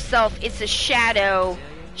think to yourself, it's a shadow.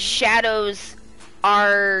 Shadows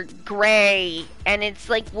are gray, and it's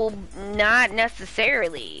like, well, not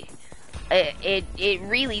necessarily. It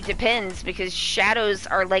really depends, because shadows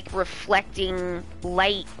are like reflecting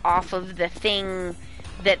light off of the thing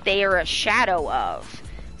that they are a shadow of.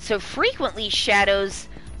 So frequently shadows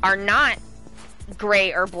are not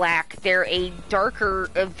gray or black. They're a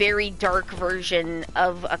very dark version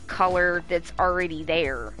of a color that's already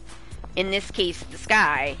there. In this case, the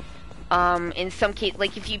sky. In some case,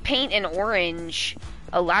 like if you paint an orange,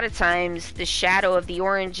 a lot of times the shadow of the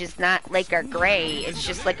orange is not like a gray, it's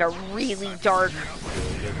just like a really dark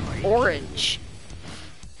orange.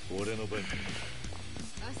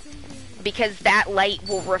 Because that light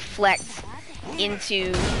will reflect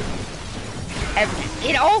into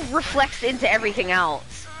it all reflects into everything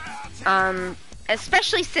else.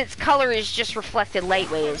 Especially since color is just reflected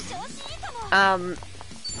light waves.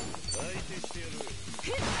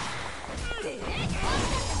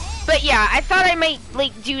 But yeah, I thought I might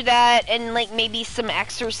like do that, and like maybe some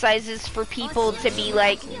exercises for people to be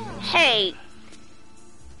like, hey,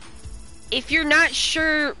 if you're not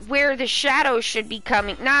sure where the shadow should be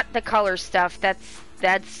coming, not the color stuff,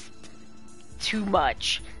 that's too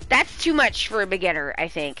much. That's too much for a beginner, I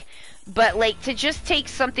think. But like to just take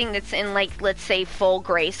something that's in like, let's say full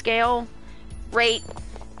grayscale, right?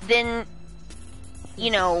 Then,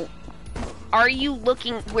 you know, are you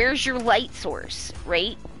looking, where's your light source,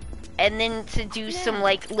 right? And then to do some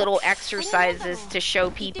like little exercises to show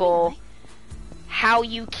people how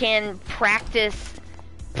you can practice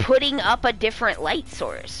putting up a different light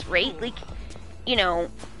source, right? Like, you know,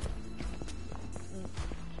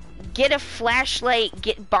 get a flashlight,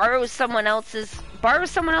 borrow someone else's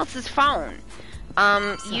phone.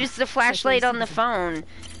 Use the flashlight on the phone.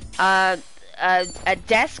 A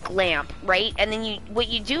desk lamp, right? And then what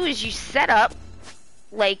you do is you set up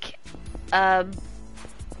like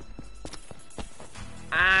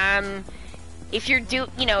if you're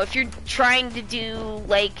trying to do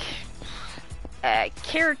like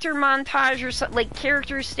character montage or something, like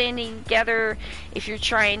characters standing together. If you're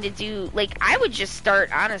trying to do, like, I would just start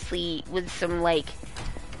honestly with some like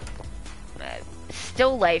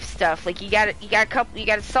still life stuff. Like you got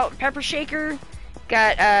a salt and pepper shaker,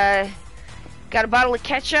 got a bottle of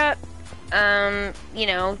ketchup, you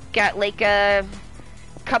know, got like a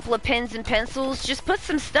couple of pens and pencils. Just put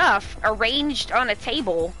some stuff arranged on a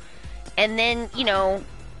table, and then, you know,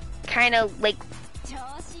 kind of like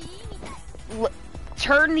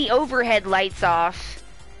turn the overhead lights off,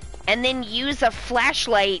 and then use a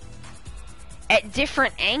flashlight at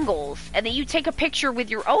different angles, and then you take a picture with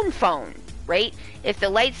your own phone, right? If the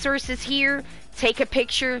light source is here, take a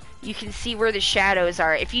picture, you can see where the shadows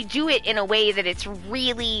are. If you do it in a way that it's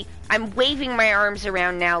really, I'm waving my arms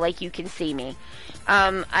around now like you can see me.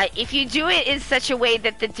 If you do it in such a way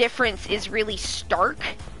that the difference is really stark,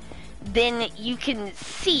 then you can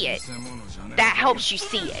see it. That helps you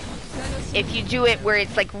see it. If you do it where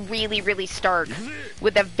it's like really, really stark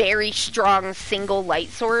with a very strong single light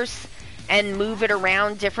source, and move it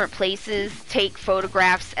around different places, take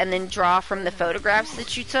photographs, and then draw from the photographs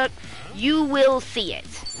that you took, you will see it.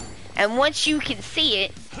 And once you can see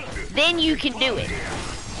it, then you can do it.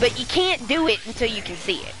 But you can't do it until you can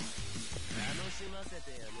see it.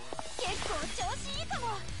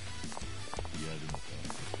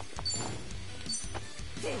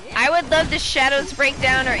 I would love the shadows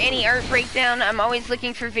breakdown or any art breakdown. I'm always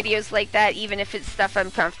looking for videos like that, even if it's stuff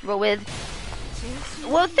I'm comfortable with.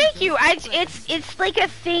 Well, thank you. It's like a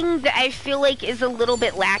thing that I feel like is a little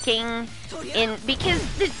bit lacking in, because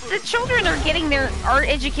the children are getting their art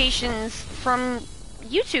educations from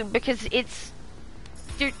YouTube because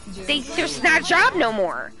there's not a job no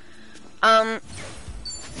more.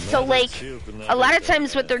 So like a lot of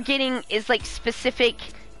times what they're getting is like specific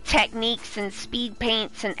techniques and speed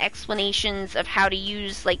paints and explanations of how to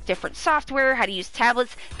use like different software, how to use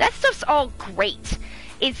tablets. That stuff's all great.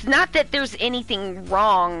 It's not that there's anything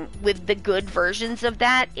wrong with the good versions of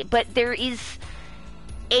that, but there is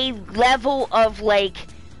a level of like,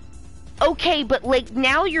 okay, but like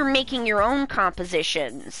now you're making your own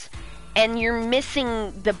compositions and you're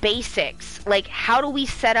missing the basics. Like, how do we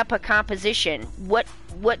set up a composition?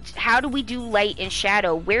 How do we do light and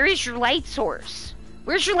shadow? Where is your light source?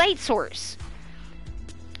 Where's your light source?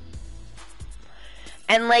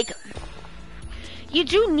 And like, you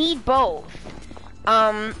do need both.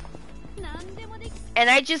 And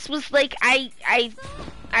I just was like, I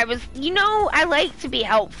was, you know, I like to be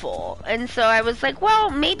helpful. And so I was like, well,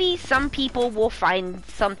 maybe some people will find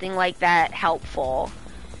something like that helpful.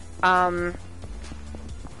 Like,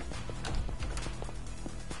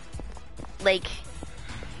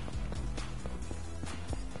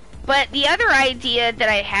 but the other idea that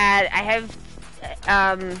I have,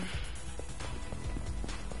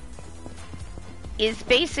 is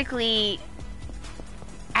basically,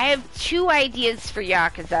 I have two ideas for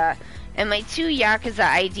Yakuza, and my two Yakuza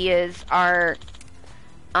ideas are,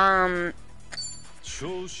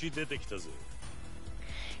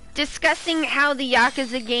 discussing how the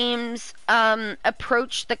Yakuza games,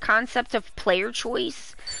 approach the concept of player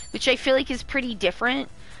choice, which I feel like is pretty different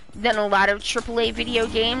than a lot of AAA video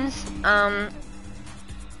games, and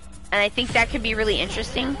I think that could be really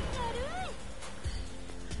interesting.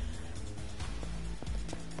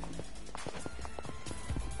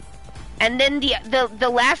 And then the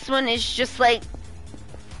last one is just like,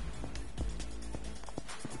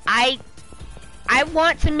 I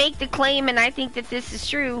want to make the claim, and I think that this is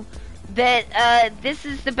true, that this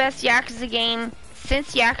is the best Yakuza game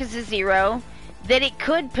since Yakuza 0, that it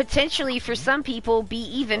could potentially for some people be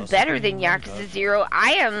even better than Yakuza 0.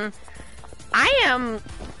 I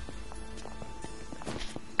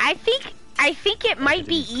think it might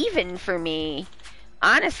be even for me.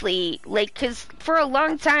 Honestly, like, cause for a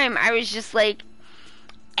long time I was just like,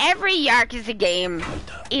 every Yakuza game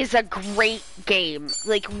is a great game.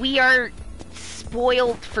 Like, we are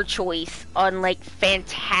spoiled for choice on like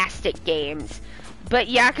fantastic games, but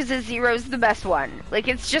Yakuza 0 is the best one. Like,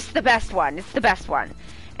 it's just the best one. It's the best one.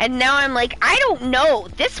 And now I'm like, I don't know.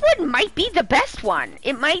 This one might be the best one.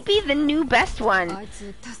 It might be the new best one.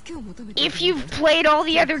 If you've played all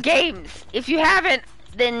the other games. If you haven't,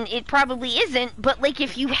 then it probably isn't, but like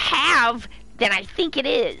if you have, then I think it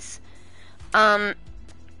is. And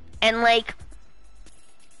like,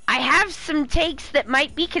 I have some takes that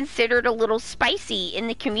might be considered a little spicy in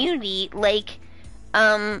the community, like,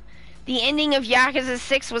 the ending of Yakuza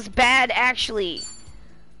 6 was bad, actually.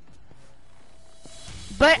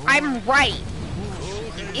 But I'm right,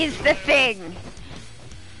 is the thing.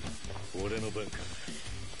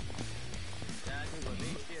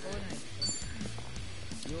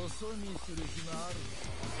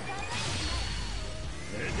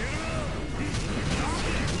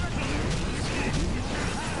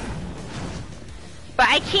 But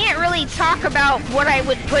I can't really talk about what I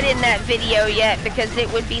would put in that video yet because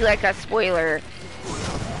it would be like a spoiler.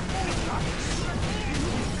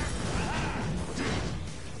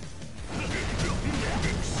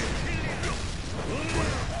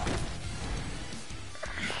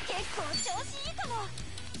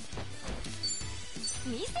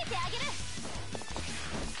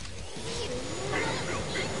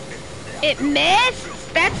 It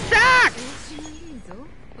missed? That sucks!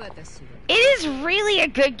 It is really a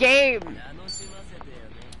good game.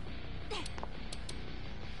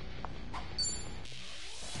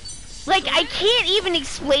 Like, I can't even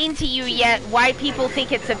explain to you yet why people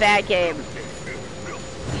think it's a bad game.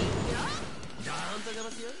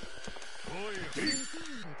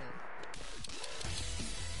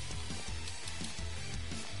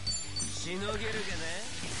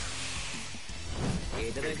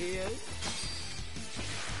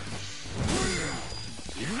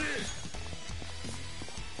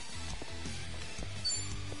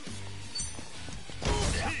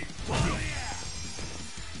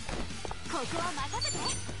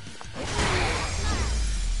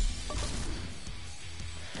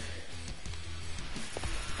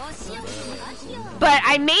 But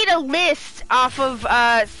I made a list off of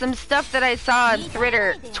some stuff that I saw on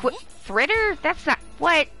Twitter. Twitter? That's not...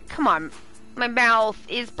 What? Come on. My mouth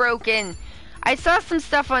is broken. I saw some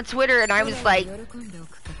stuff on Twitter and I was like...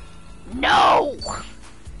 No!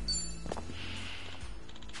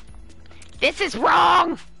 This is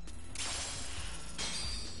wrong!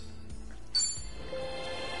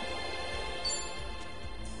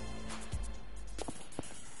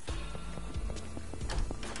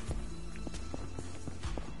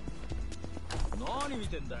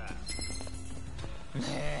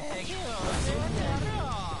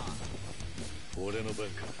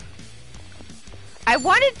 I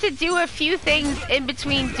wanted to do a few things in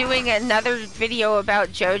between doing another video about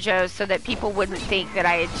JoJo so that people wouldn't think that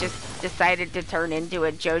I had just decided to turn into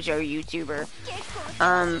a JoJo YouTuber.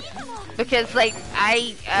 Because like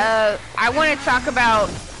I want to talk about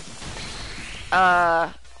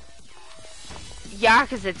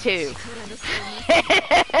Yakuza 2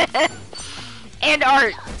 and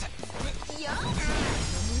art.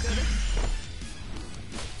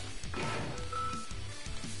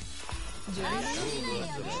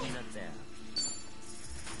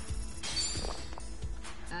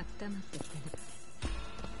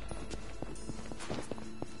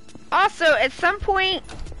 Also, at some point,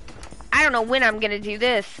 I don't know when I'm gonna do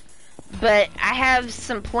this, but I have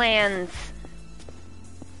some plans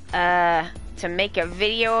to make a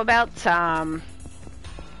video about Tom.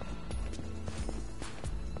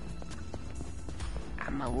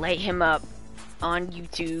 I'm gonna light him up on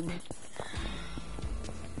YouTube.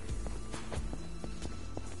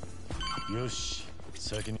 Yoshi,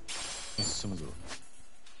 先に進むぞ.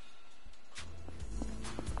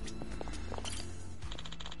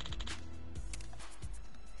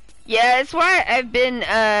 Yeah, that's why I've been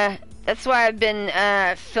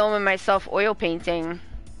filming myself oil painting.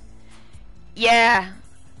 Yeah.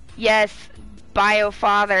 Yes, bio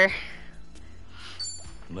father.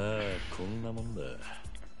 まあこんなもんだ.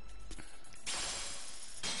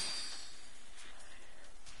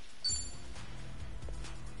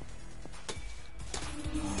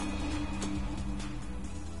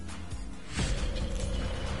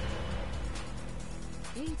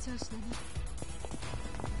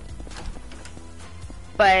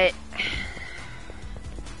 But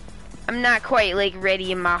I'm not quite like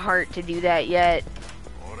ready in my heart to do that yet.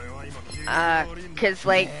 Cause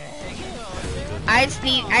like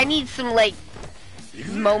I need some like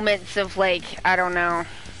moments of like, I don't know.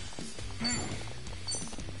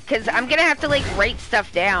 Cause I'm gonna have to like write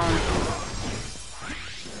stuff down.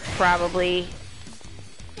 Probably.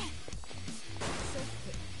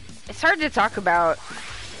 It's hard to talk about.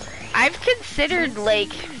 I've considered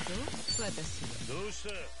like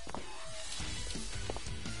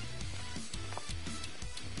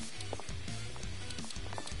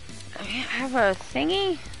I have a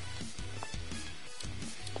thingy?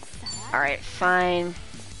 Alright, fine.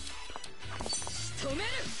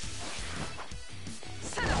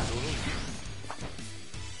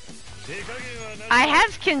 I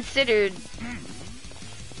have considered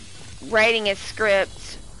writing a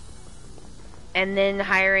script and then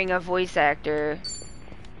hiring a voice actor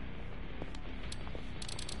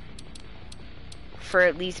for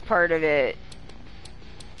at least part of it.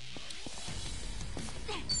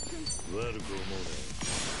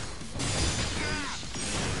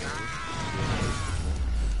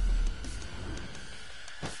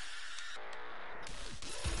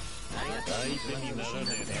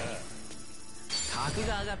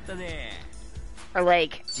 Or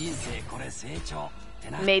like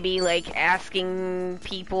maybe like asking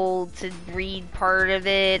people to read part of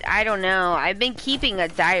it. I don't know. I've been keeping a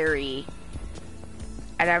diary.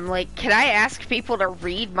 And I'm like, can I ask people to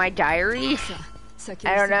read my diary?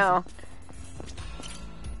 I don't know.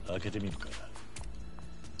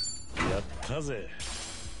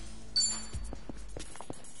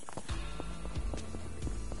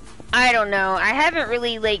 I don't know. I haven't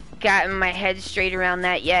really like gotten my head straight around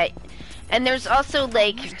that yet. And there's also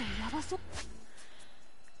like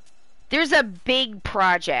there's a big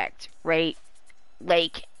project, right?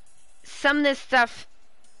 Like some of this stuff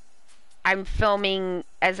I'm filming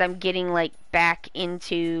as I'm getting like back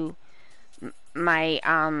into my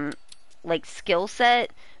like skill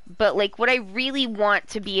set, but like what I really want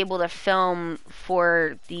to be able to film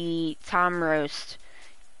for the Tom roast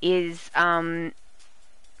is I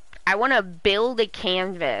want to build a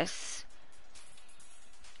canvas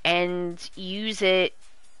and use it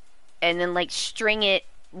and then like string it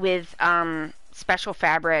with special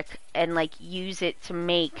fabric and like use it to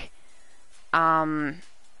make the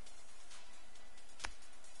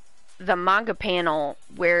manga panel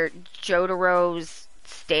where Jotaro's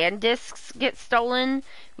stand discs get stolen,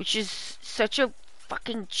 which is such a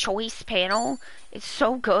fucking choice panel. It's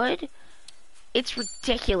so good. It's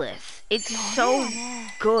ridiculous. It's so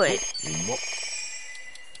good.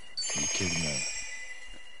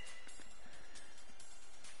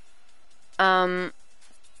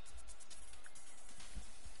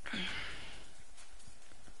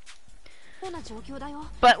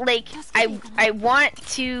 But like I want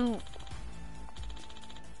to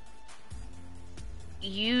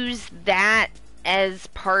use that as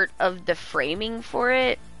part of the framing for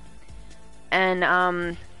it, and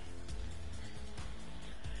I'm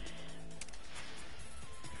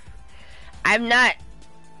not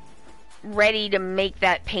ready to make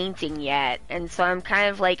that painting yet, and so I'm kind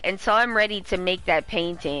of like, until I'm ready to make that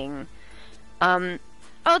painting, oh,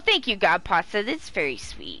 thank you, God Pasta, that's very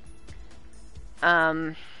sweet.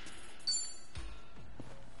 I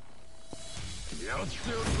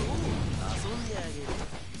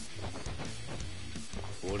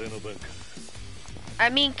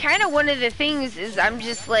mean, kind of one of the things is I'm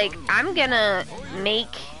just like, I'm gonna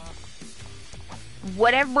make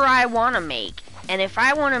whatever I want to make. And if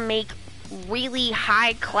I want to make really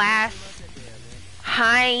high class,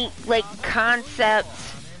 high, like, concept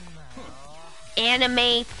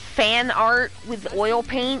anime fan art with oil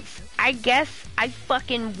paints, I guess I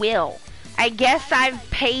fucking will. I guess I've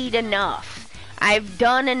paid enough. I've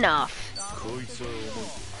done enough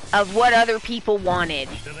of what other people wanted.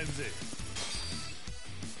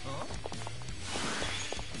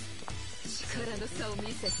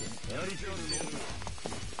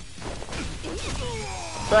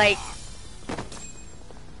 Like,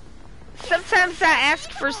 sometimes I ask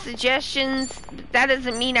for suggestions, but that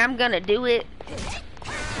doesn't mean I'm gonna do it.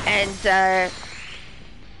 And,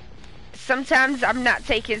 sometimes I'm not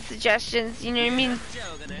taking suggestions, you know what I mean?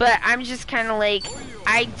 But I'm just kind of like,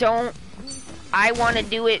 I want to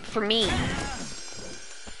do it for me.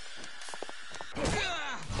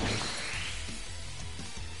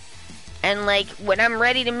 And like, when I'm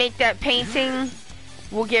ready to make that painting,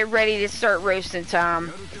 we'll get ready to start roasting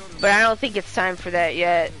Tom. But I don't think it's time for that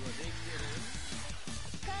yet.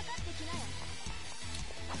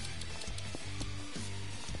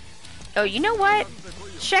 Oh, you know what?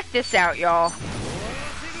 Check this out, y'all.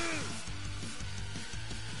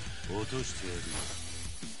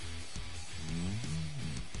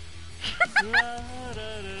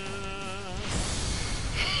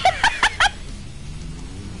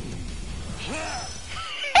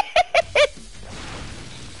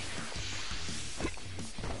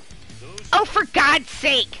 Oh, for God's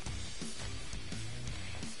sake!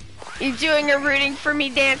 You're doing a rooting for me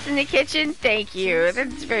dance in the kitchen? Thank you.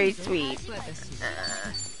 That's very sweet.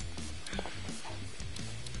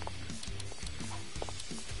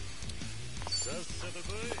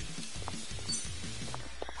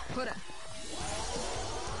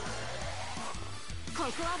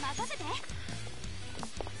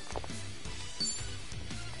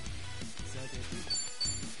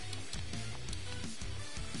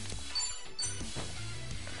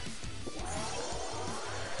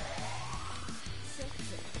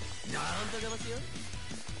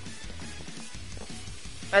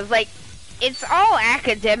 I was like, it's all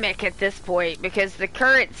academic at this point because the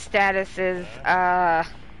current status is I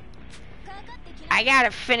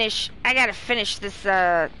gotta finish this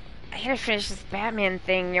Batman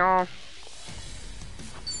thing, y'all.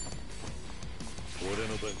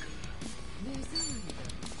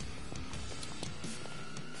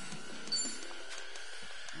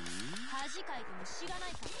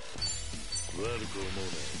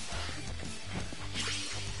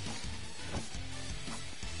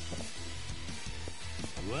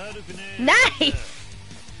 Nice!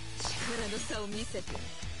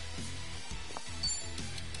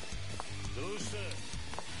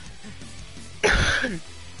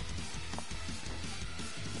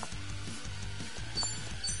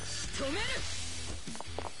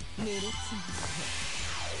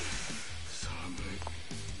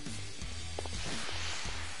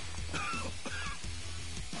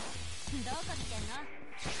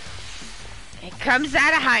 He comes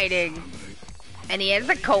out of hiding, and he has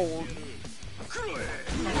a cold.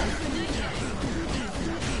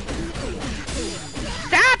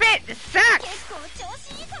 Stop it! This sucks!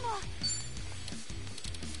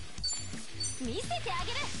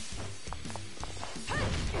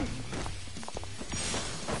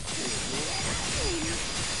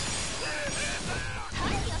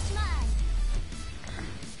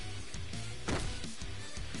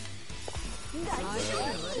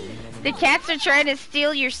 The cats are trying to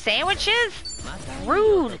steal your sandwiches?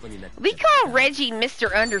 Rude. We call Reggie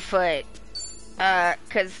Mr. Underfoot.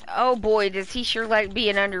 'Cause, oh boy, does he sure like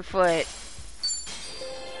being underfoot.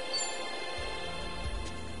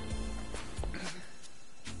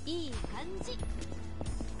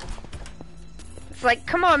 It's like,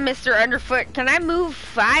 come on, Mr. Underfoot, can I move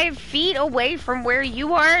 5 feet away from where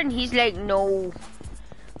you are? And he's like, no.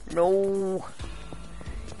 No.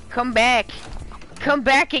 Come back. Come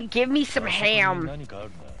back and give me some ham.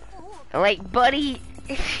 Like, buddy,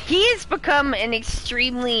 he has become an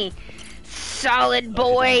extremely solid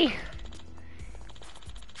boy.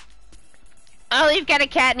 Oh, you've got a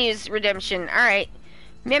cat news redemption. Alright.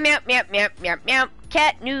 Meow, meow, meow, meow, meow, meow.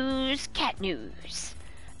 Cat news, cat news.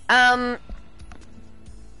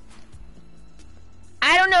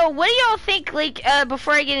 I don't know, what do y'all think, like,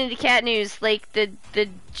 before I get into cat news, like, the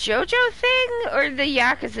JoJo thing, or the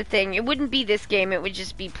Yakuza thing? It wouldn't be this game, it would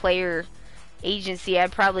just be player agency.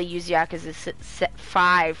 I'd probably use Yakuza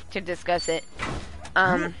 5 to discuss it.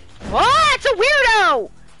 What? It's a weirdo!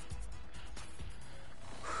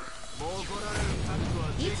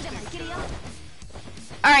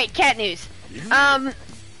 Alright, cat news.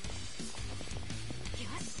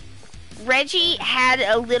 Reggie had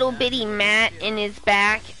a little bitty mat in his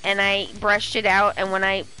back, and I brushed it out, and when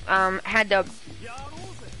I had to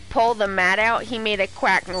pull the mat out, he made a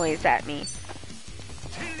quack noise at me.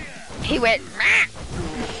 He went, "Mah!"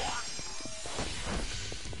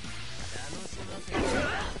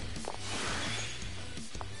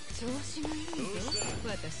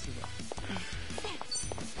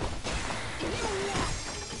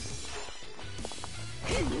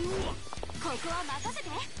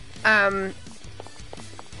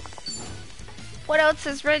 What else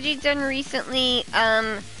has Reggie done recently?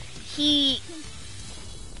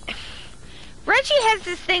 Reggie has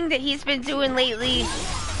this thing that he's been doing lately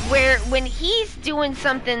where when he's doing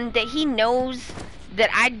something that he knows that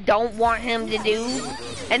I don't want him to do,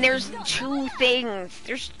 and there's two things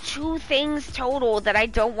total that I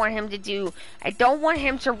don't want him to do. I don't want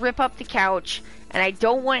him to rip up the couch, and I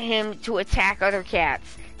don't want him to attack other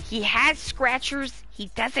cats. He has scratchers,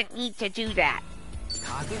 he doesn't need to do that.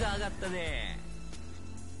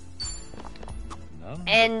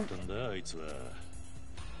 And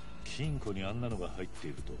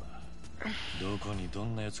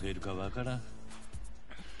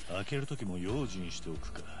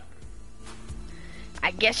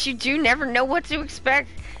I guess you do never know what to expect.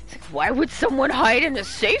 It's like, why would someone hide in a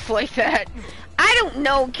safe like that? I don't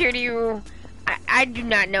know, Kiryu. I do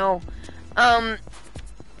not know.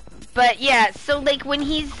 But yeah, so like when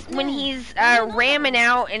he's ramming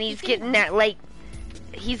out and he's getting that, like,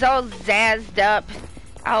 he's all zazzed up.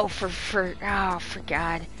 Oh, for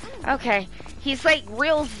God. Okay. He's like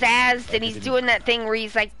real zazzed, and he's doing that thing where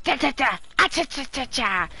he's like, ta ta ta, ah cha cha cha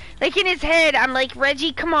cha. Like in his head, I'm like,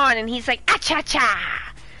 Reggie, come on, and he's like, ah cha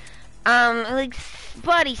cha. Like,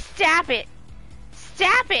 buddy, stop it.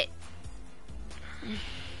 Stop it.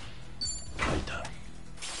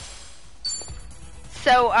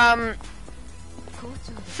 So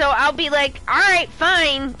I'll be like, alright,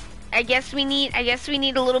 fine. I guess we need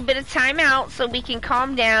a little bit of time out so we can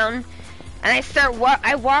calm down. And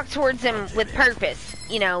I walk towards him with purpose.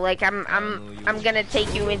 You know, like I'm gonna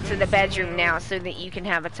take you into the bedroom now so that you can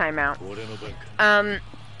have a timeout.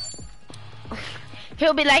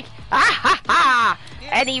 He'll be like, ah ha ha,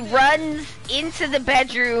 and he runs into the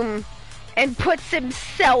bedroom and puts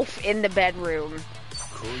himself in the bedroom.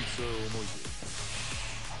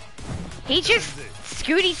 He just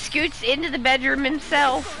scoots into the bedroom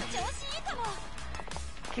himself.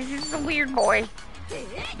 'Cause he's a weird boy.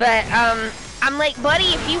 But, I'm like, buddy,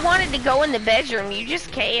 if you wanted to go in the bedroom, you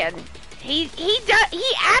just can. He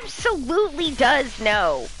absolutely does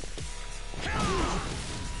know.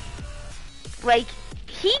 Like,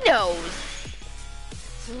 he knows.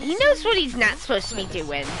 He knows what he's not supposed to be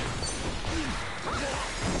doing.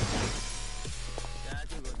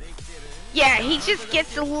 Yeah, he just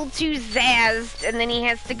gets a little too zazzed, and then he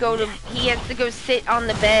has to go sit on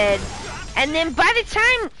the bed. And then by the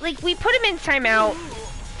time, like, we put him in timeout,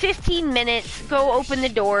 15 minutes, go open the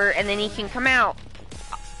door, and then he can come out.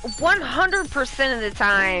 100% of the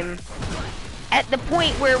time, at the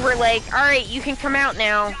point where we're like, alright, you can come out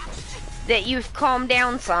now, that you've calmed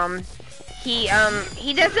down some, he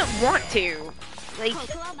doesn't want to. Like,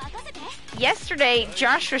 yesterday,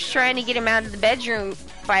 Josh was trying to get him out of the bedroom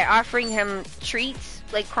by offering him treats,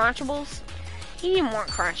 like Crunchables. He didn't want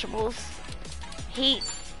Crunchables. He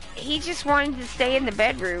just wanted to stay in the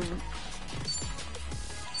bedroom.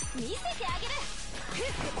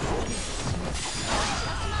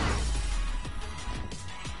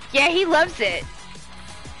 Yeah, he loves it.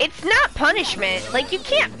 It's not punishment. Like, you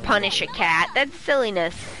can't punish a cat. That's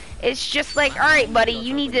silliness. It's just like, alright, buddy,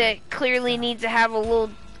 you clearly need to have a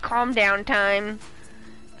little calm down time.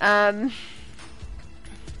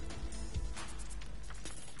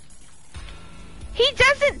 He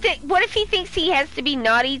doesn't think, what if he thinks he has to be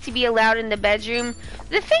naughty to be allowed in the bedroom?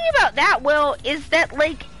 The thing about that, Will, is that,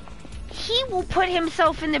 like, he will put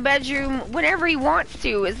himself in the bedroom whenever he wants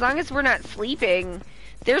to, as long as we're not sleeping.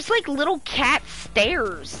 There's, like, little cat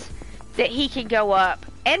stairs that he can go up,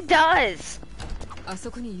 and does.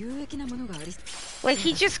 Like,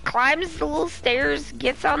 he just climbs the little stairs,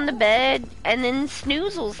 gets on the bed, and then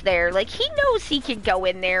snoozles there. Like, he knows he can go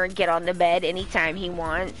in there and get on the bed anytime he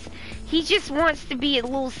wants. He just wants to be a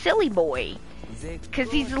little silly boy.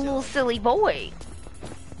 Because he's a little silly boy.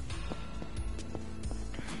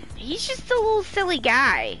 He's just a little silly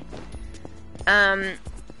guy.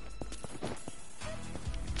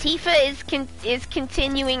 Tifa is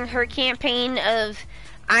continuing her campaign of,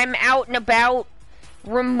 I'm out and about,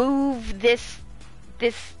 remove this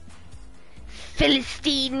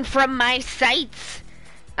Philistine from my sights,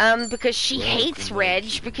 because she hates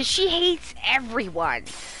Reg, because she hates everyone.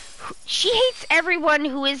 She hates everyone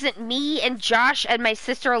who isn't me and Josh and my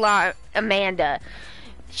sister-in-law, Amanda.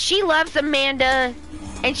 She loves Amanda,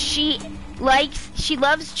 and she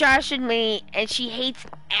loves Josh and me, and she hates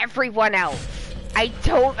everyone else. I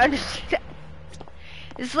don't understand.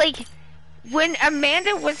 It's like, when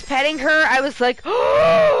Amanda was petting her, I was like,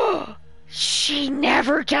 oh, she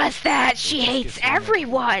never does that. She hates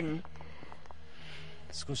everyone.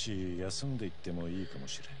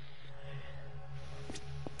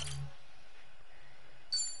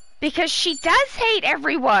 Because she does hate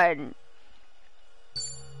everyone.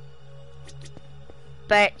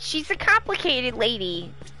 But she's a complicated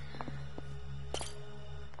lady.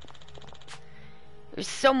 There's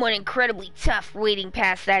someone incredibly tough waiting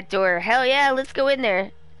past that door. Hell yeah, let's go in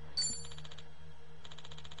there.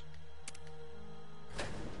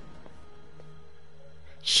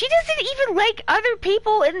 She doesn't even like other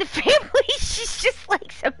people in the family. She's just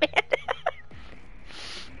like Amanda.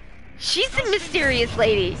 She's a mysterious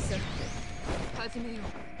lady.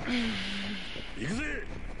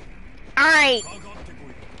 Alright.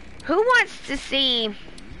 Who wants to see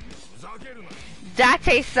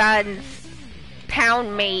Date-san's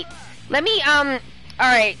pound mate? Let me,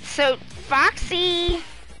 alright, so Foxy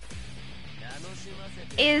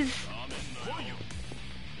is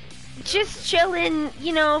just chilling.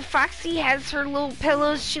 You know, Foxy has her little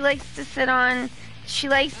pillows she likes to sit on. She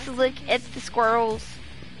likes to look at the squirrels.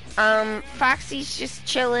 Foxy's just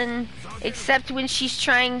chilling, except when she's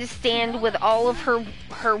trying to stand with all of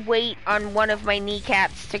her weight on one of my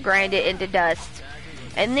kneecaps to grind it into dust.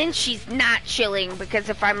 And then she's not chilling, because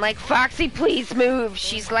if I'm like, Foxy, please move,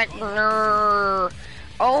 she's like, "Grrr.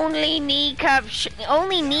 Only kneecap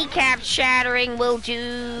shattering will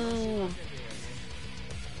do.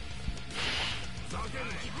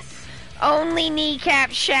 Only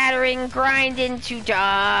kneecap shattering, grind into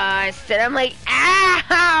dust." And I'm like,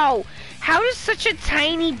 ow! How does such a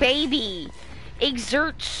tiny baby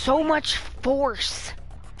exert so much force?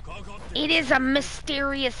 It is a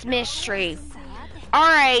mysterious mystery.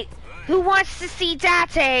 Alright, who wants to see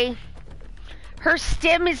Date? Her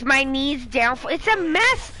stem is my knees down. It's a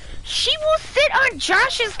mess. She will sit on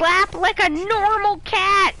Josh's lap like a normal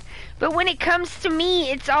cat. But when it comes to me,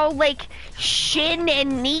 it's all like shin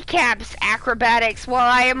and kneecaps acrobatics, while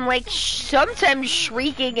I am like sometimes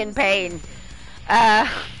shrieking in pain. I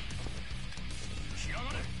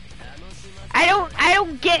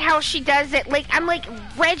don't get how she does it. Like, I'm like,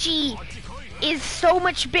 Reggie, is so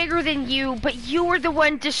much bigger than you, but you are the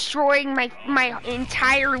one destroying my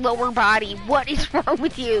entire lower body. What is wrong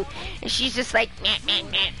with you? And she's just like, meh, meh,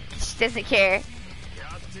 meh. She doesn't care.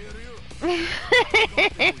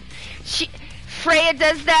 Freya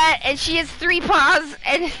does that, and she has 3 paws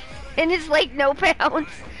and is like no pounds.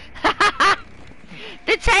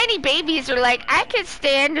 The tiny babies are like, I can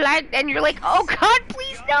stand, and you're like, oh God,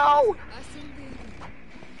 please no.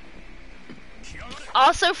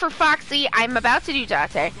 Also for Foxy, I'm about to do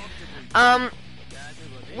Date.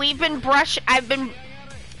 We've been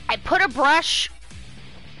I put a brush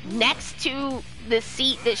next to the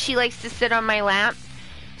seat that she likes to sit on my lap,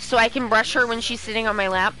 so I can brush her when she's sitting on my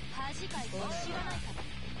lap.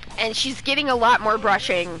 And she's getting a lot more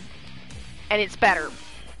brushing, and it's better.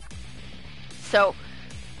 So,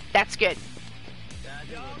 that's good.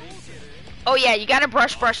 Oh yeah, you gotta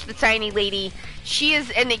brush the tiny lady. She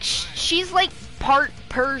is she's like part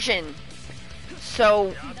Persian.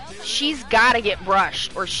 So, she's gotta get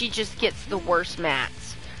brushed, or she just gets the worst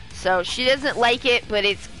mats. So, she doesn't like it, but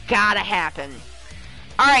it's gotta happen.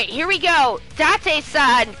 Alright, here we go.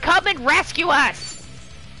 Date-san, come and rescue us!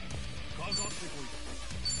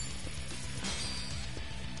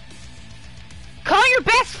 Call your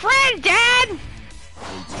best friend, Dad!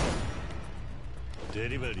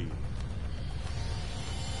 Delivery.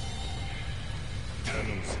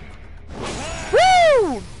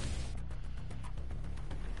 Woo!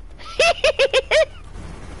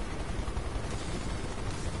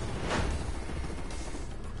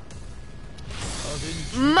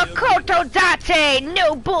 Makoto Date!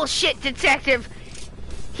 No bullshit, detective!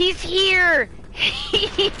 He's here!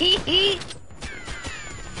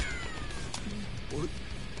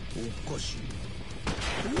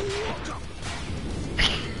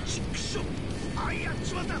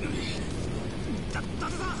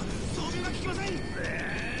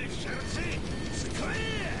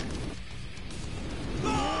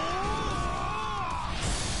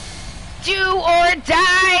 Do or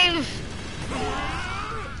dive!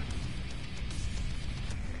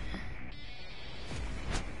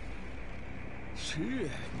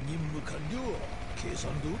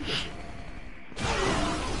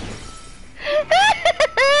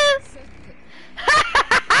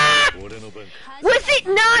 Was it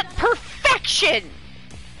not perfection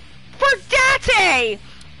for Date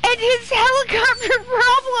and his helicopter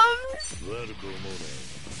problems?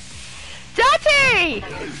 Date!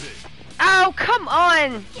 Oh, come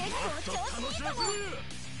on!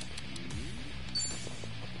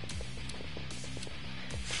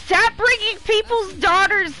 Stop bringing people's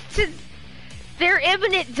daughters to their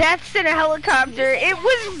imminent deaths in a helicopter. It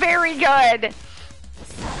was very good.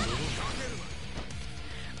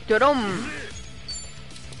 Dum.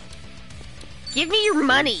 Give me your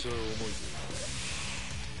money.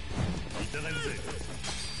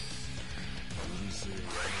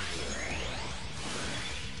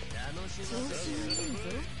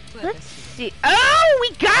 Let's see. Oh, we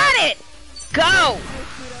got it! Go!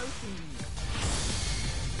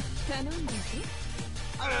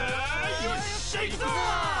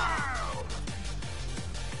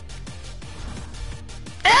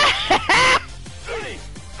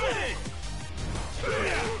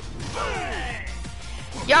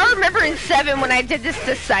 Y'all remember in 7 when I did this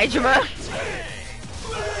to Saejima?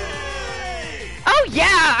 Oh yeah,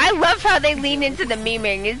 I love how they lean into the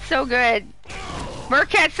memeing. It's so good.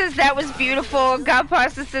 Mercat says that was beautiful. God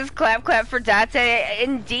Pasta says clap clap for Date.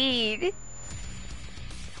 Indeed.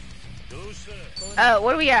 Oh,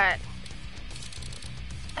 what do we got?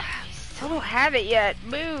 We still don't have it yet.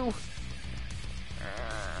 Boo.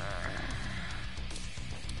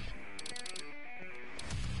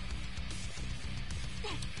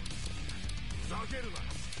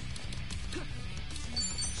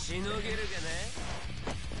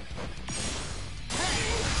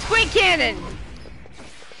 Squid cannon!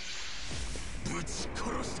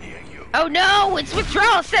 Oh no, it's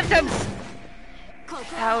withdrawal symptoms!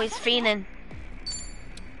 Oh, he's fiending.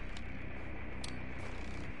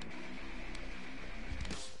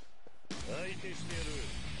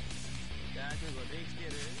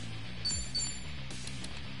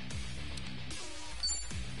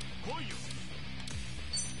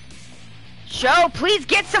 Joe, please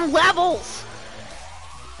get some levels!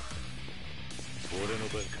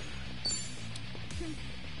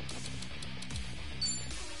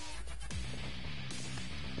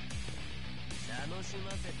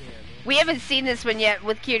 We haven't seen this one yet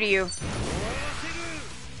with Kiryu.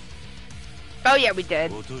 Oh yeah, we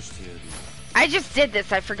did. I just did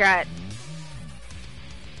this, I forgot.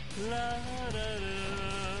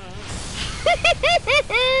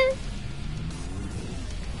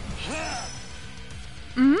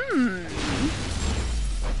 Mmm.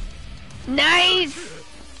 Nice!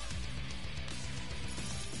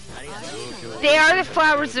 They are the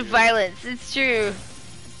flowers of violence, it's true.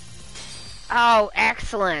 Oh,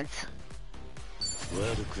 excellent.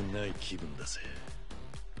 Warakunai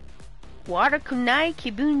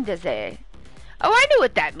kibun daze. Oh, I know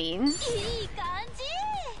what that means.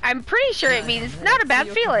 I'm pretty sure it means not a bad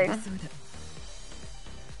feeling.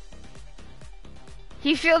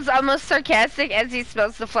 He feels almost sarcastic as he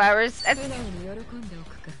smells the flowers.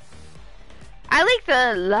 I like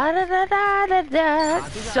the la da da da da da.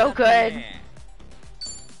 It's so good.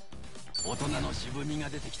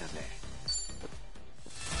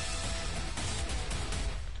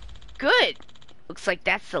 Good. Looks like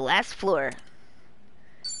that's the last floor.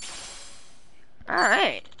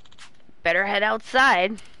 Alright. Better head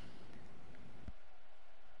outside.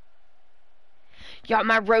 Y'all,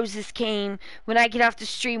 my roses came. When I get off the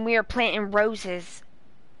stream, we are planting roses.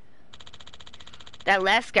 That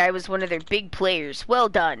last guy was one of their big players. Well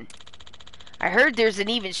done. I heard there's an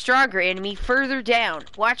even stronger enemy further down.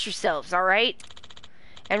 Watch yourselves, alright?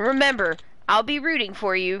 And remember, I'll be rooting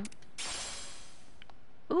for you.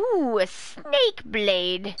 Ooh, a snake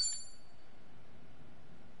blade.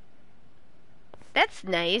 That's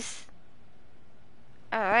nice.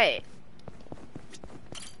 Alright.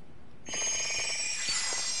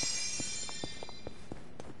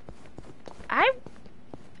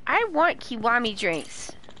 I want Kiwami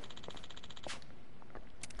drinks.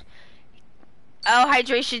 Oh,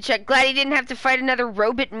 hydration check. Glad he didn't have to fight another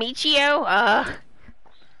Robot Michio.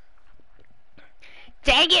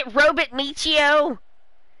 Dang it, Robot Michio.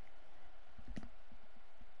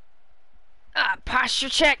 Posture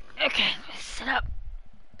check. Okay, sit up.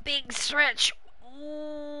 Big stretch.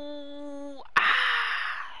 Ooh.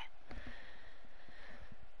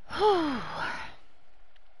 Whew.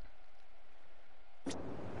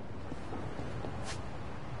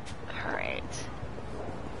 Alright.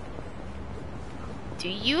 Do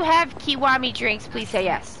you have Kiwami drinks? Please say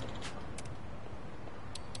yes.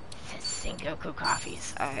 Sengoku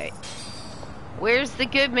coffees. Alright. Where's the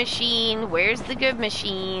good machine? Where's the good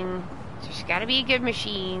machine? There's gotta be a good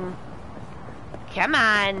machine. Come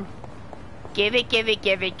on. Give it, give it,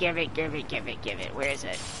 give it, give it, give it, give it, give it. Where is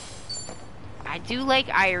it? I do like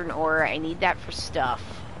iron ore. I need that for stuff.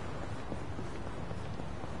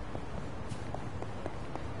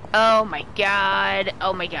 Oh my god.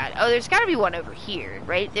 Oh my god. Oh, there's gotta be one over here,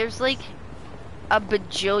 right? There's like a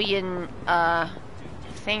bajillion,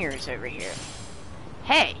 thingers over here.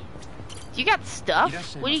 Hey. You got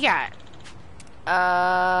stuff? What do you got?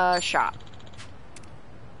 Shop.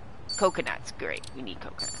 Coconuts. Great. We need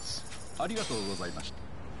coconuts.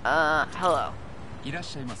 Hello.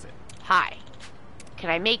 Hi. Can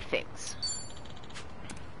I make things?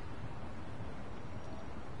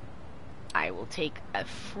 I will take a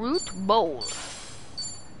fruit bowl.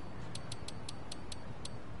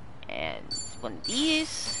 And one of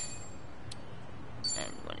these.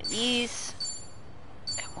 And one of these.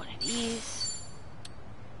 And one of these.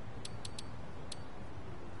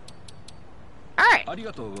 Alright.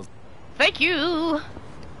 Thank you.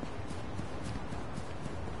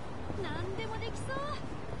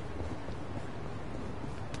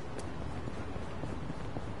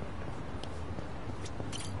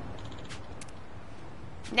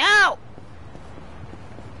 No!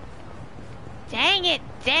 Dang it,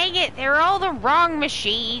 dang it, they're all the wrong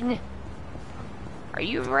machine. Are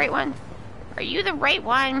you the right one? Are you the right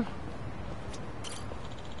one?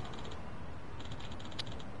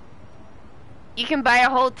 You can buy a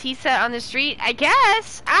whole tea set on the street, I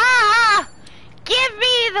guess. Ah! Give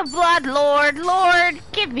me the blood, Lord, Lord,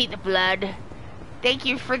 give me the blood. Thank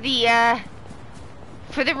you for the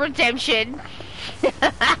redemption.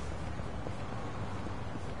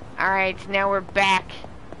 Alright, now we're back.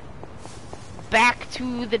 Back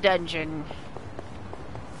to the dungeon.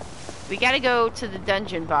 We gotta go to the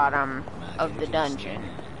dungeon bottom of the dungeon.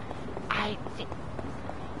 I think...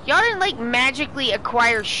 Y'all didn't, like, magically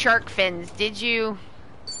acquire shark fins, did you?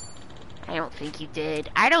 I don't think you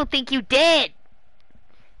did. I don't think you did!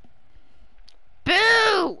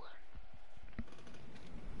 Boo!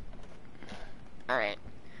 Alright.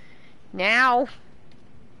 Now...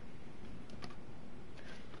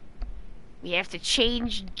 we have to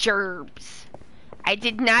change gerbs. I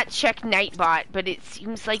did not check Nightbot, but it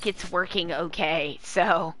seems like it's working okay,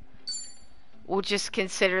 so... we'll just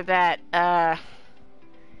consider that,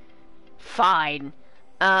 fine.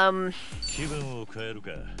 I'm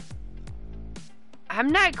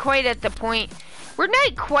not quite at the point... we're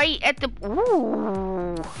not quite at the...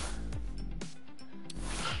 Ooh.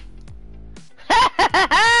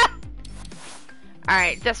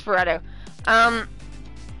 Alright, Desperado.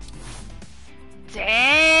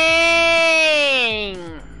 Dang!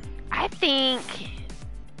 I think...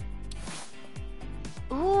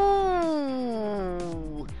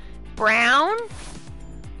 Ooh... Brown?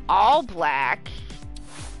 All black?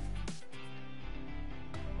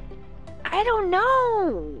 I don't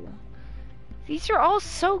know. These are all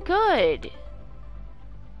so good.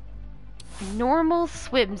 Normal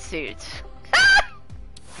swimsuit.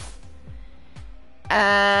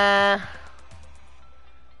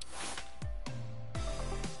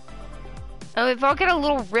 Oh, they've all got a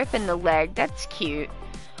little rip in the leg. That's cute.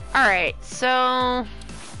 Alright, so...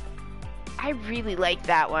 I really like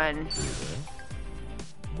that one.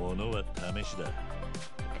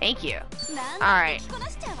 Thank you. Alright.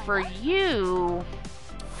 For you...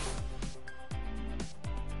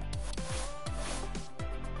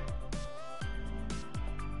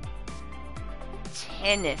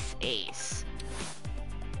 Tennis ace.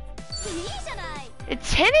 The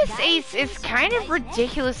tennis ace is kind of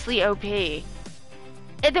ridiculously OP. The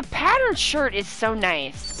pattern shirt is so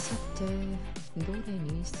nice.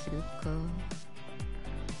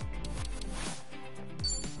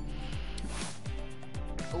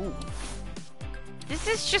 Ooh. This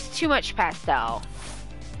is just too much pastel.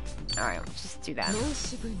 Alright, we'll just do that.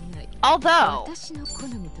 Although,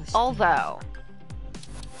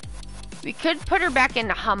 we could put her back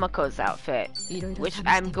into Hamako's outfit, which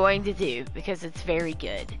I'm going to do because it's very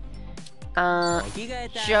good.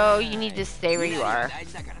 Joe, you need to stay where you are.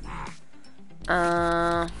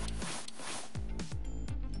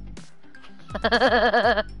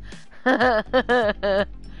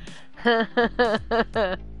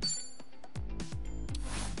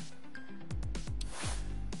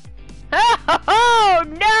 Oh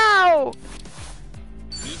no!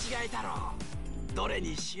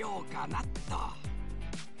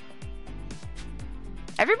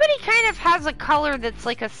 Everybody kind of has a color that's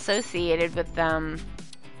like associated with them.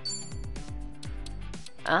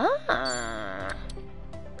 Ah.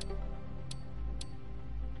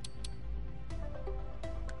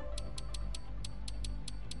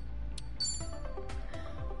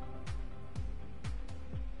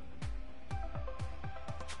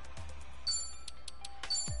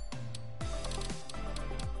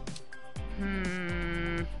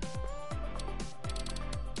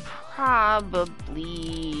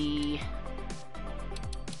 Probably.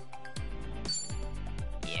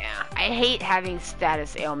 Yeah, I hate having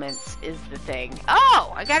status ailments is the thing.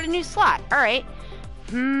 Oh, I got a new slot. All right.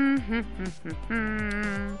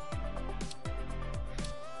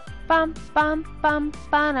 Bum bum bum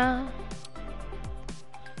ba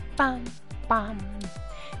bum bum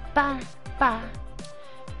ba ba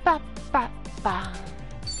ba ba ba.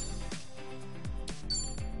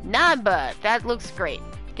 Namba, that looks great.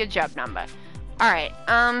 Good job, Namba. Alright,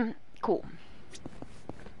 cool.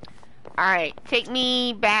 Alright, take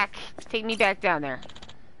me back down there.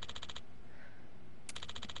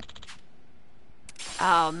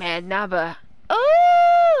 Oh, man, Namba.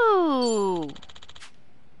 Ooh!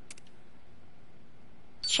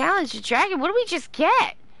 Challenge the dragon, what do we just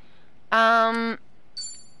get? Have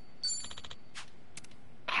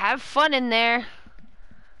fun in there.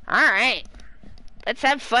 Alright. Let's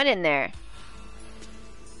have fun in there.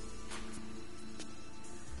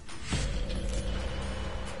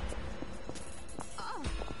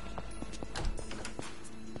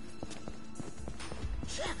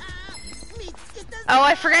 Oh,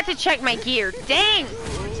 I forgot to check my gear. Dang!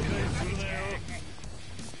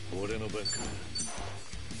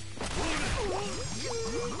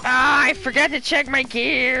 Ah, I forgot to check my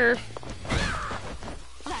gear.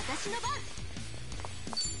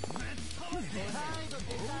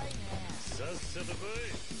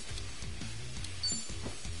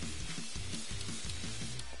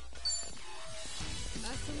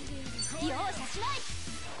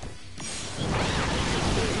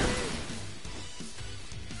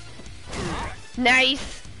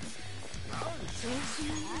 Nice.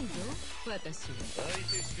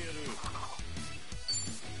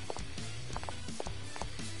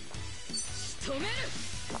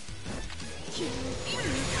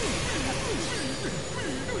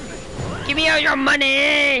 Give me all your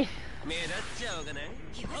money.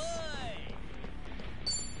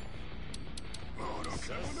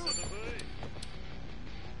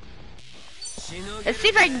 Let's see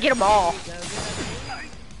if I can get them all.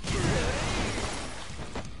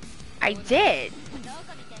 I did.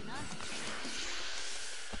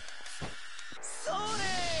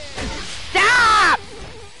 Stop!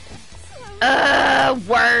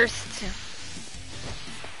 Worst.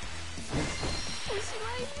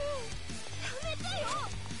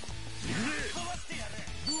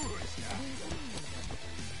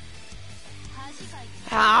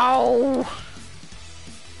 Ow!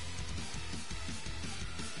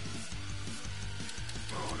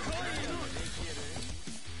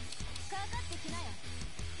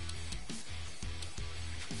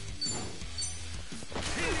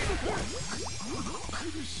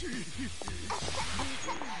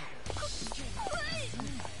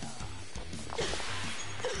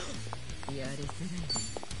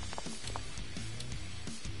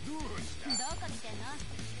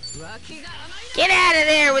 Get out of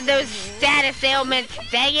there with those status ailments,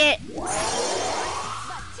 dang it!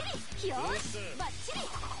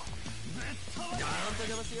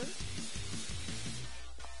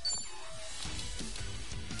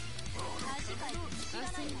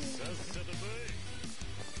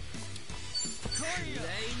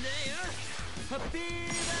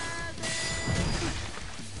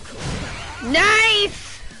 Nice!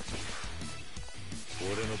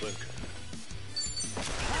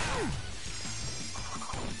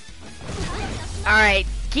 Alright,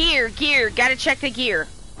 gear, gotta check the gear.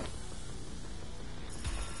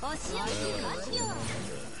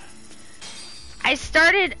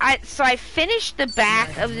 So I finished the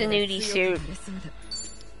back of the nudie suit.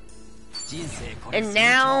 And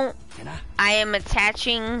now I am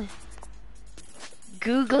attaching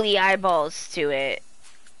googly eyeballs to it,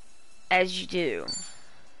 as you do.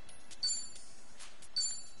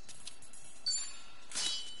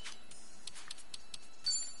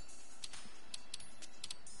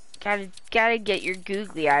 Gotta get your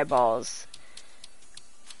googly eyeballs.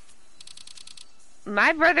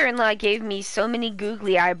 My brother-in-law gave me so many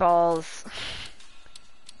googly eyeballs.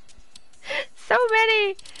 So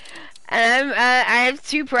many! And I have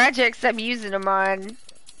 2 projects I'm using them on.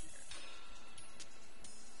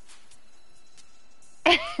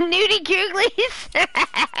 Nudie googlies!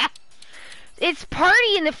 It's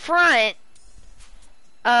party in the front.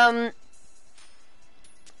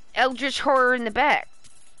 Eldritch horror in the back.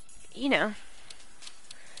 You know.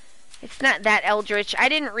 It's not that eldritch. I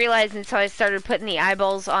didn't realize until I started putting the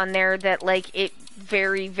eyeballs on there that, like, it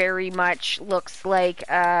very, very much looks like,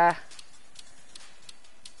 it's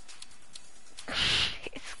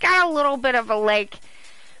got a little bit of a, like,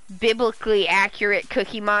 biblically accurate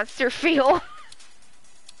Cookie Monster feel.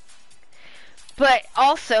 But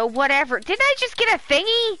also, whatever. Didn't I just get a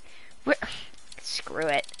thingy? Screw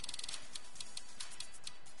it.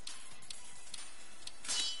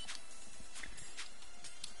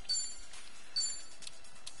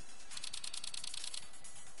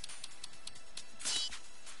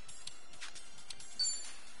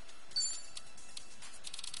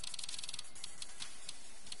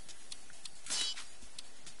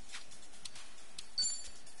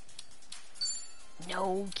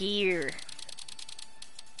 No gear.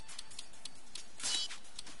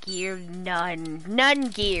 Gear none. None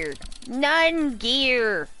gear. None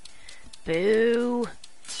gear. Boo.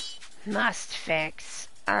 Must fix.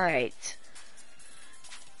 Alright.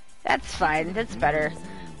 That's fine. That's better.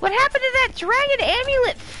 What happened to that dragon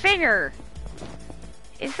amulet finger?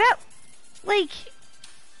 Is that, like...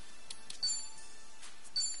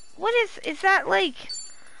 What is that, like...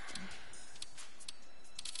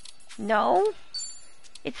 No?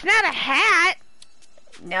 It's not a hat!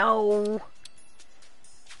 No.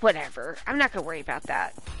 Whatever. I'm not gonna worry about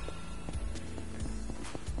that.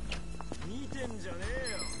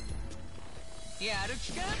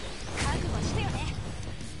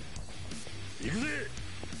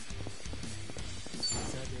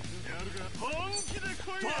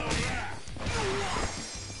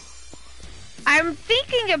 I'm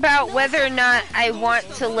thinking about whether or not I want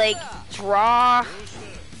to, like, draw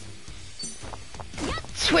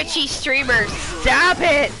twitchy streamers. Stop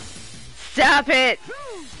it! Stop it!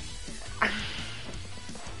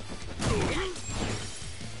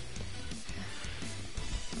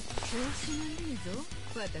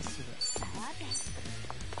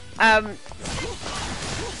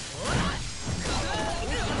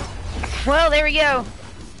 Well, there we go.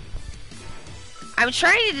 I'm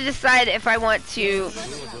trying to decide if I want to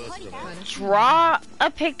draw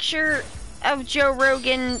a picture of Joe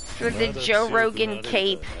Rogan for the Joe Rogan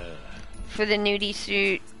cape for the nudie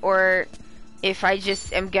suit, or if I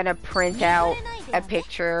just am gonna print out a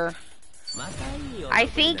picture. I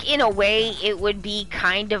think in a way it would be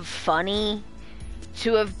kind of funny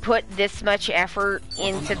to have put this much effort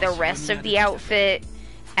into the rest of the outfit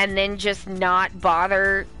and then just not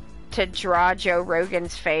bother to draw Joe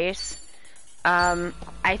Rogan's face.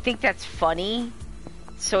 I think that's funny,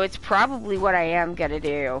 so it's probably what I am gonna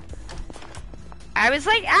do. I was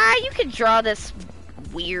like, you can draw this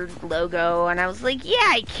weird logo, and I was like, yeah,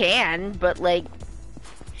 I can, but, like,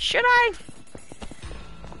 should I?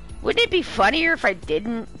 Wouldn't it be funnier if I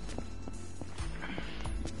didn't?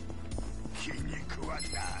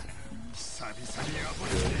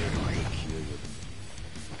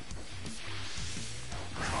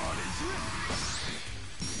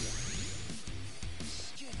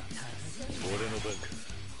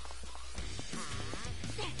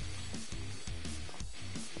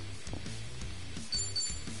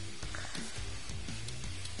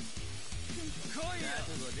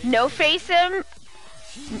 No face him?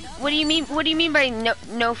 What do you mean? What do you mean by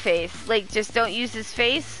no face? Like just don't use his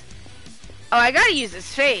face? Oh, I gotta use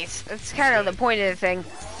his face. That's kind of the point of the thing.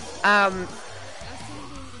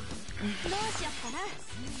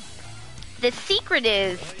 The secret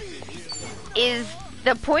is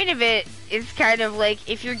the point of it is kind of like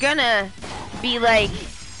if you're gonna be like,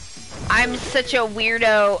 I'm such a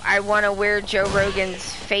weirdo, I want to wear Joe Rogan's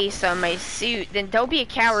face on my suit, then don't be a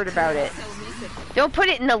coward about it. Don't put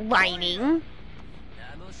it in the lining,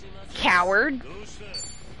 coward.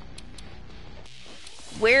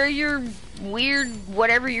 Wear your weird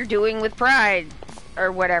whatever you're doing with pride,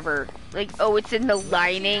 or whatever. Like, oh, it's in the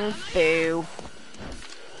lining, boo.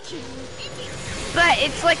 But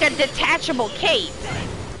it's like a detachable cape.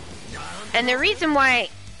 And the reason why,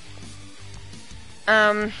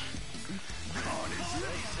 I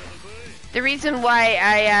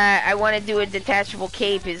want to do a detachable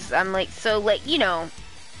cape is I'm like, so like, you know,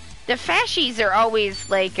 the fascies are always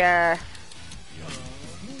like, they're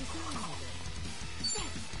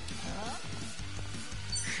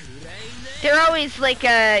always like,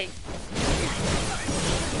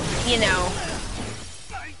 you know,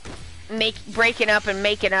 breaking up and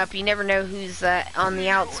making up. You never know who's on the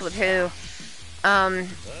outs with who.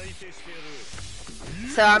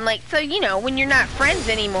 So I'm like, so you know, when you're not friends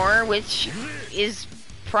anymore, which is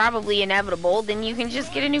probably inevitable, then you can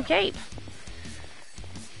just get a new cape.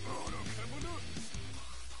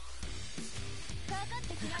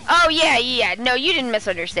 Oh yeah, no, you didn't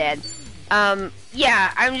misunderstand.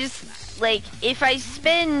 Yeah, I'm just like, if I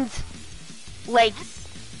spend like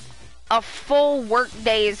a full work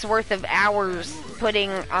day's worth of hours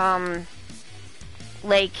putting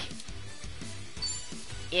like,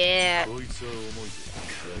 yeah,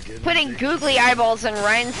 putting googly eyeballs and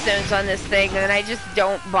rhinestones on this thing, and I just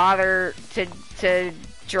don't bother to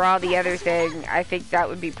draw the other thing. I think that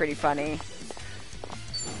would be pretty funny.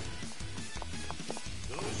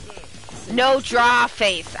 No draw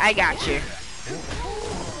face. I got you.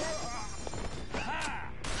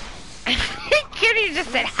 Cutie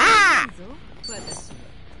just said ha!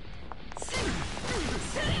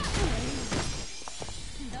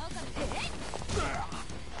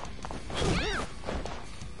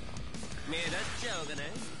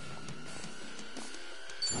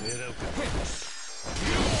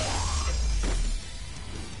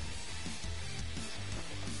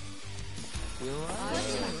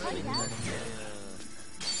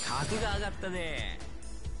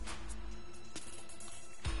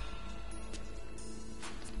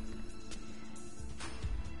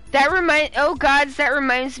 That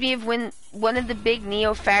reminds me of when one of the big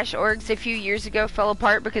neo-fash orgs a few years ago fell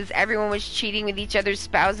apart because everyone was cheating with each other's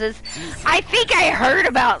spouses. I think I heard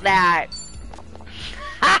about that.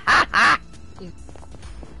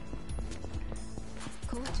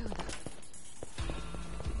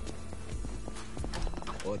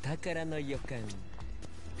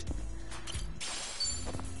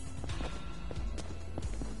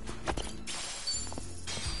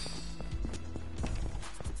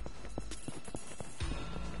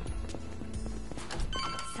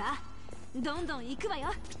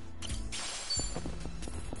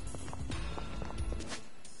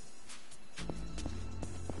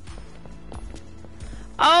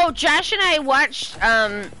 Oh, Josh and I watched,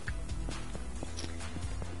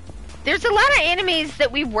 there's a lot of animes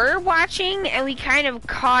that we were watching, and we kind of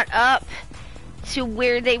caught up to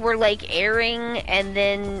where they were, like, airing, and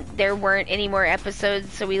then there weren't any more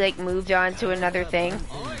episodes, so we, like, moved on to another thing.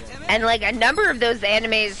 And, like, a number of those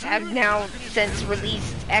animes have now since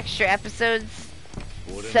released extra episodes.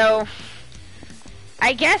 So,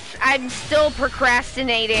 I guess I'm still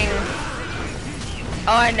procrastinating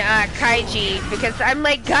on Kaiji, because I'm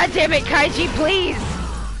like, God damn it, Kaiji, please!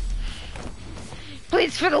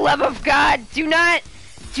 Please, for the love of God, do not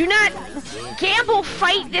gamble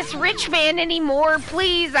fight this rich man anymore,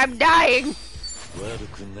 please, I'm dying.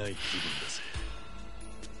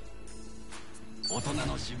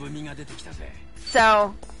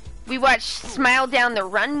 So, we watched Smile Down the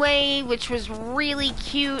Runway, which was really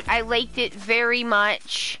cute. I liked it very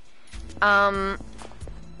much.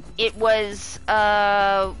 It was,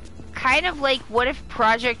 kind of like, what if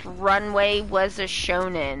Project Runway was a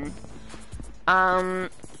shonen?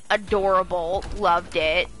 adorable. Loved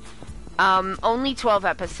it. Only 12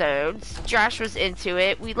 episodes. Josh was into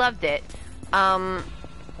it. We loved it.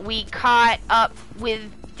 We caught up with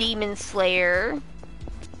Demon Slayer.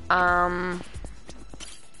 And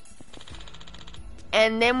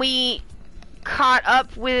then we caught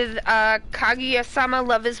up with Kaguya-sama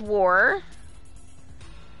Love is War.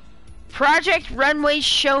 Project Runway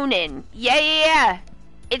Shonen. Yeah.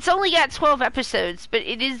 It's only got 12 episodes, but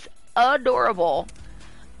it is adorable.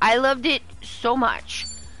 I loved it so much.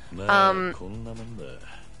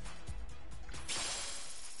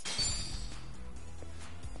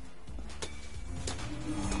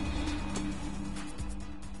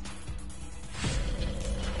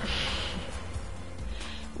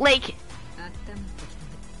 Like,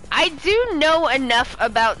 I do know enough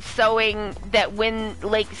about sewing that when,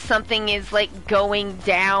 like, something is, like, going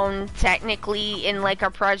down technically in, like, a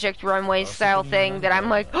Project Runway style thing that I'm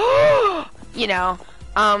like, oh, you know,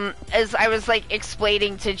 as I was, like,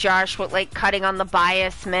 explaining to Josh what, like, cutting on the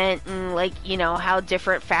bias meant and, like, you know, how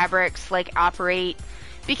different fabrics, like, operate.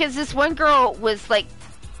 Because this one girl was, like,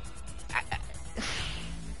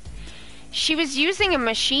 she was using a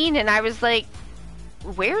machine and I was like,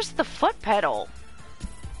 where's the foot pedal?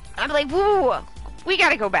 I'm like, woo, we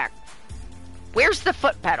gotta go back. Where's the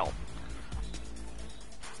foot pedal?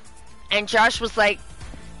 And Josh was like,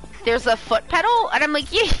 there's a foot pedal? And I'm like,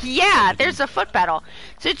 yeah, there's a foot pedal.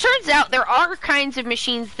 So it turns out there are kinds of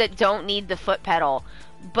machines that don't need the foot pedal.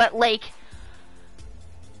 But, like,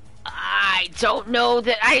 I don't know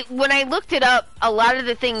that when I looked it up, a lot of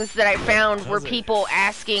the things that I found were people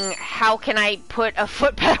asking, how can I put a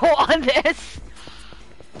foot pedal on this?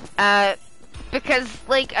 Because,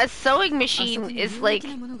 like, a sewing machine is, like,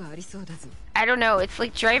 I don't know, it's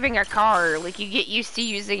like driving a car. Like, you get used to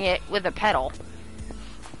using it with a pedal.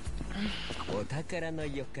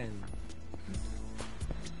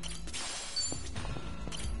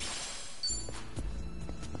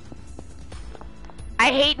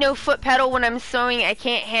 I hate no foot pedal when I'm sewing. I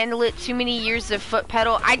can't handle it. Too many years of foot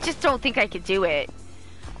pedal. I just don't think I could do it.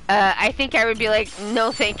 I think I would be like,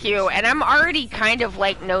 no thank you. And I'm already kind of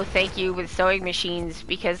like, no thank you with sewing machines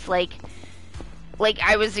because, like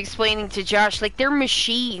I was explaining to Josh, like, they're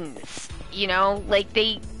machines, you know? Like,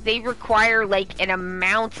 they require, like, an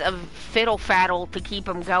amount of fiddle-faddle to keep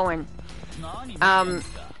them going.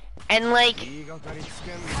 And, like,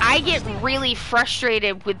 I get really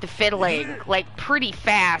frustrated with the fiddling, like, pretty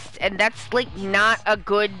fast. And that's, like,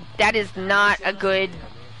 that is not a good,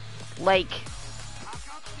 like...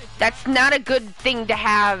 That's not a good thing to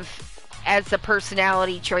have as a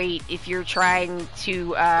personality trait if you're trying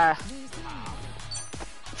to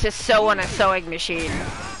sew on a sewing machine.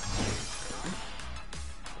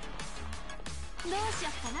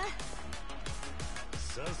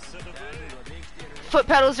 Foot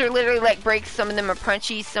pedals are literally like brakes. Some of them are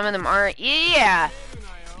punchy, some of them aren't. Yeah,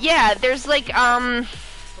 there's like, I'm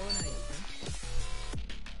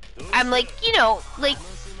like, you know, like,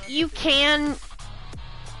 you can...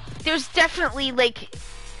 There's definitely, like,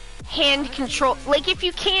 hand control. Like, if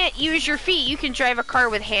you can't use your feet, you can drive a car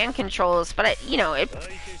with hand controls. But, you know, if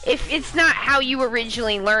it's not how you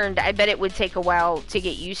originally learned, I bet it would take a while to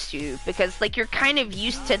get used to. Because, like, you're kind of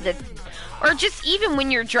used to the... Or just even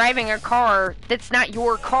when you're driving a car that's not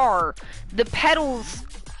your car, the pedals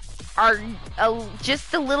are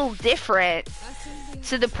just a little different.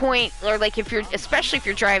 To the point, or like especially if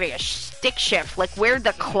you're driving a stick shift, like where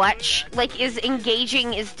the clutch like is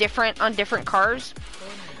engaging is different on different cars.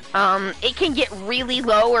 It can get really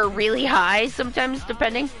low or really high sometimes,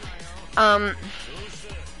 depending.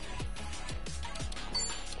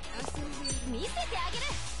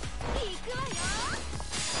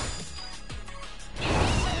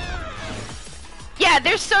 Yeah,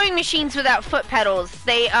 there's sewing machines without foot pedals.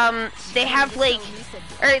 They have like,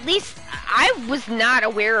 or at least I was not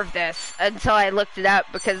aware of this until I looked it up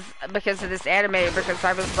because of this anime, because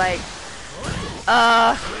I was like,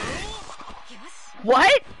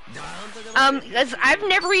 what? Because I've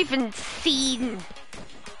never even seen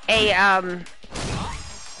a,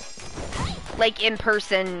 like, in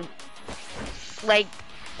person, like,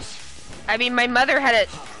 I mean, my mother had a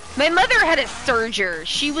serger.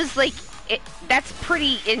 She was like, that's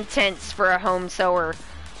pretty intense for a home sewer.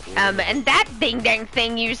 And that dang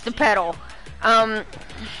thing used the pedal.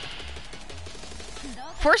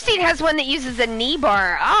 Forstein has one that uses a knee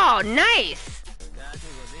bar. Oh, nice.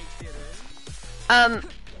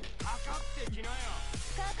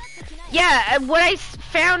 Yeah, what I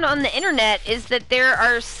found on the internet is that there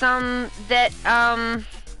are some that,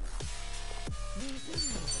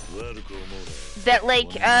 that,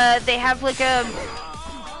 like, they have, like,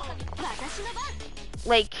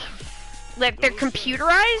 like they're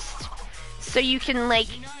computerized, so you can like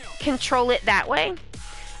control it that way.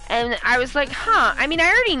 And I was like, huh. I mean, I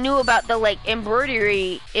already knew about the like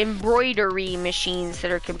embroidery machines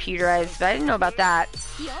that are computerized, but I didn't know about that.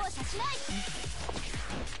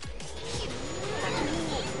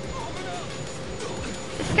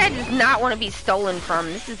 This guy does not want to be stolen from.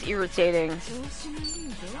 This is irritating.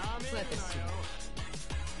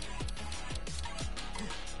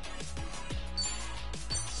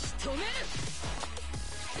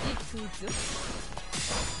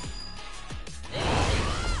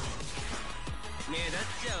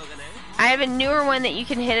 I have a newer one that you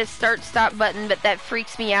can hit a start-stop button, but that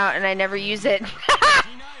freaks me out and I never use it.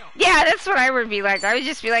 Yeah, that's what I would be like. I would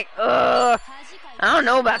just be like, ugh, I don't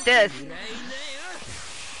know about this.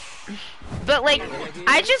 But like,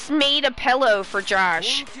 I just made a pillow for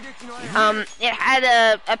Josh. It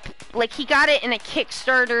had like he got it in a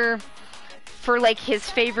Kickstarter for like his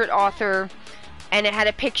favorite author, and it had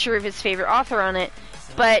a picture of his favorite author on it.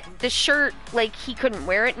 But the shirt, like, he couldn't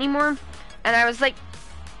wear it anymore, and I was like,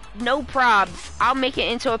 no probs, I'll make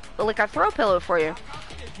it into a throw pillow for you.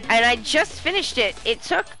 And I just finished it. It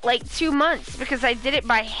took like 2 months because I did it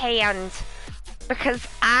by hand, because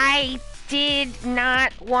I did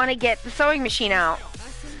not want to get the sewing machine out.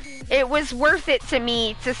 It was worth it to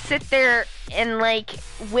me to sit there and like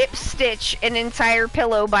whip stitch an entire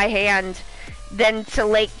pillow by hand than to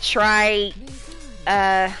like try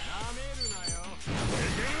than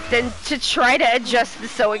to try to adjust the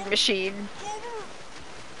sewing machine.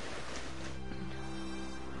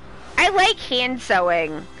 I like hand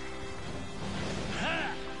sewing.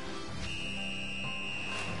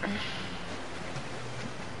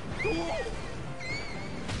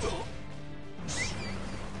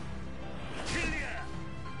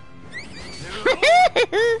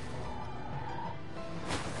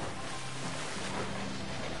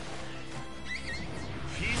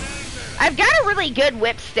 I've got a really good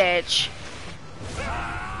whip stitch.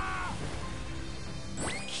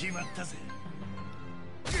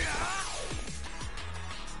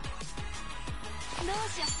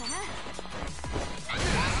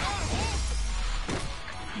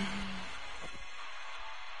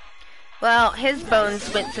 Well, his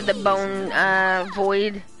bones went to the bone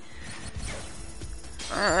void.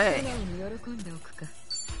 Alright.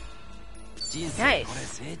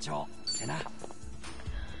 Nice.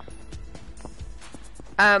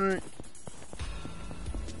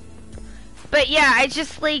 But yeah, I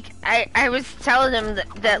just like, I was telling him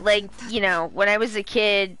that like, you know, when I was a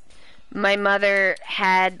kid, my mother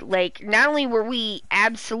had like, not only were we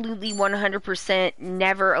absolutely 100%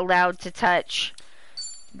 never allowed to touch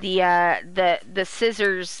the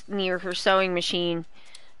scissors near her sewing machine,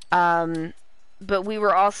 but we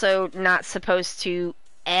were also not supposed to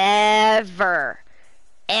ever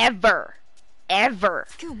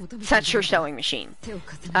touch her sewing machine.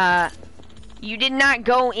 You did not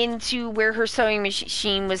go into where her sewing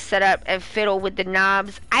machine was set up and fiddle with the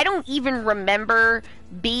knobs. I don't even remember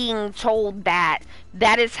being told that.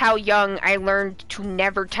 That is how young I learned to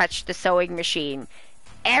never touch the sewing machine.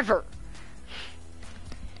 Ever.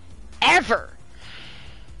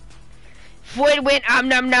 Void went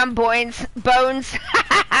num num bones.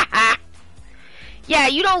 Yeah,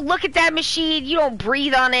 you don't look at that machine, you don't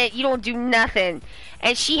breathe on it, you don't do nothing.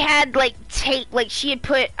 And she had like tape, like she had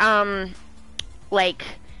put like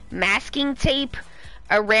masking tape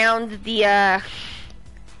around the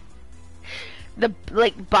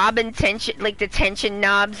like bobbin tension, like the tension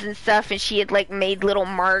knobs and stuff, and she had like made little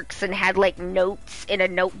marks and had like notes in a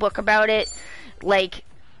notebook about it. Like,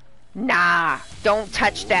 nah, don't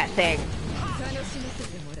touch that thing.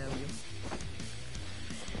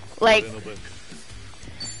 Like,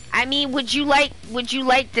 I mean, would you like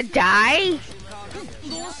to die?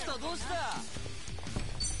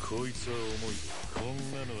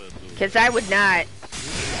 Because I would not.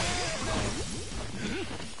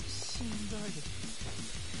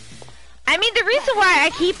 I mean, the reason why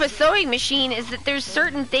I keep a sewing machine is that there's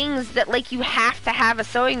certain things that, like, you have to have a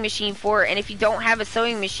sewing machine for, and if you don't have a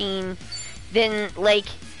sewing machine, then, like,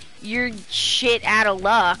 you're shit out of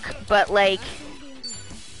luck, but, like,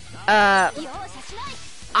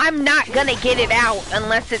 I'm not gonna get it out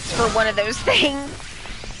unless it's for one of those things.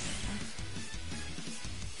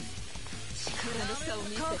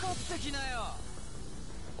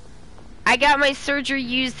 I got my surgery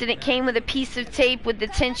used and it came with a piece of tape with the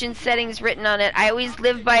tension settings written on it. I always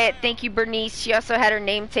live by it. Thank you, Bernice. She also had her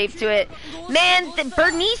name taped to it. Man,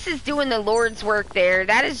 Bernice is doing the Lord's work there.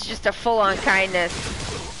 That is just a full-on kindness.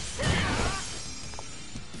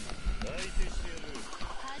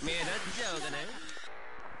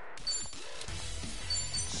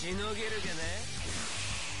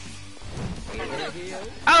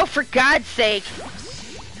 Oh, for God's sake.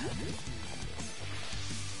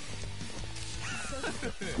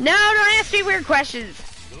 No, don't ask me weird questions.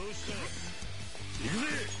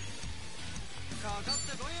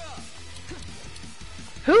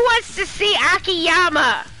 Who wants to see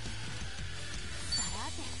Akiyama?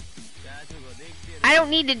 I don't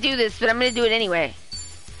need to do this, but I'm gonna do it anyway.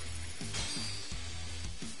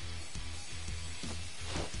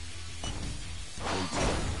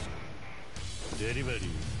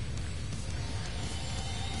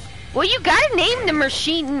 Well, you gotta name the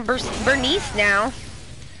machine Bernice now.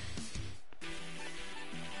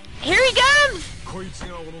 Here he comes!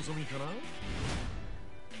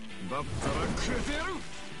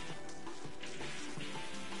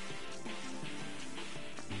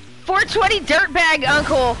 420 dirtbag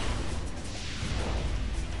uncle.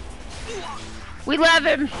 We love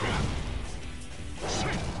him.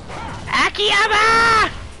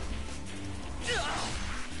 Akiyama!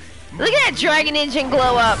 Look at that dragon engine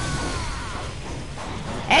glow up.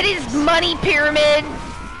 And his money pyramid.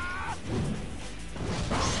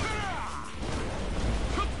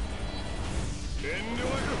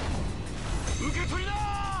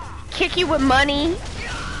 Kick you with money.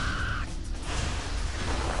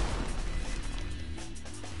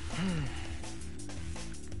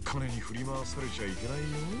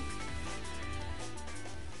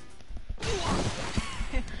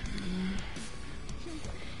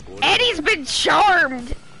 Eddie's been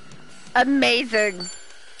charmed. Amazing.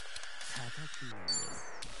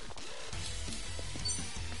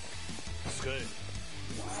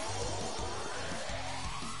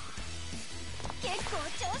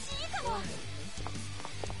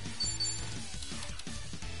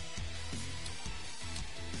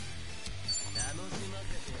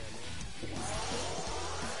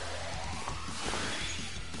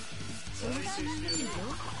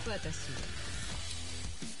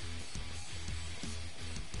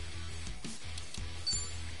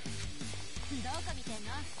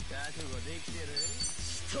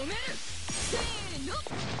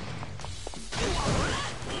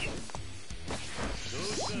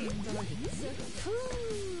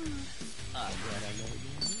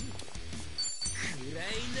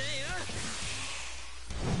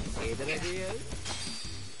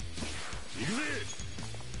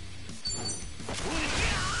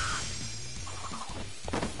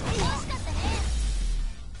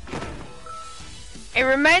 It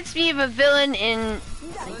reminds me of a villain in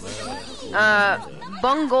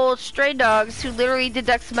Bungle Stray Dogs who literally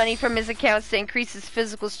deducts money from his accounts to increase his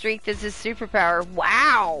physical strength as his superpower.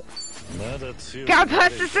 Wow! God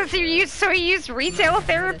bless us, so he used retail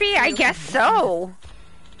therapy? I guess so.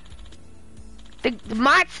 The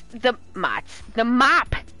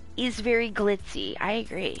mop is very glitzy. I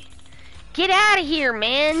agree. Get out of here,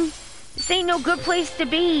 man! This ain't no good place to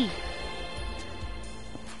be.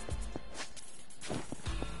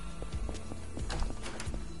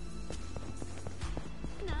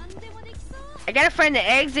 I gotta find the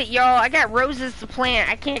exit, y'all. I got roses to plant.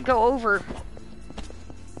 I can't go over.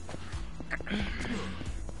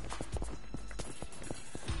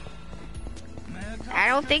 I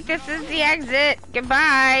don't think this is the exit.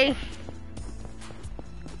 Goodbye.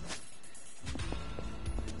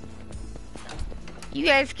 You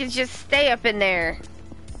guys can just stay up in there.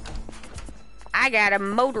 I gotta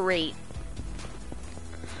motorate.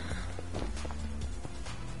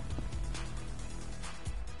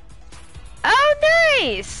 Oh,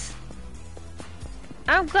 nice!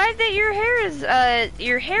 I'm glad that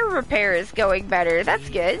your hair repair is going better. That's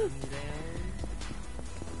good.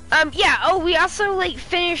 Yeah, oh, we also, like,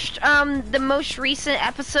 finished, the most recent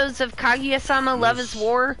episodes of Kaguya-sama Love is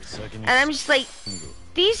War, and I'm just like,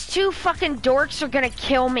 these two fucking dorks are gonna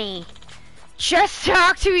kill me. Just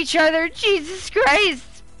talk to each other, Jesus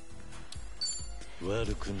Christ!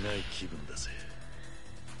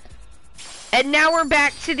 And now we're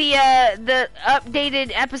back to the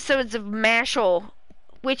updated episodes of Mashal,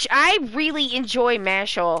 which I really enjoy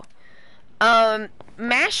Mashal.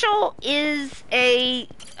 Mashal is a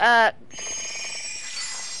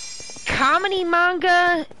comedy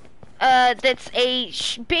manga that's a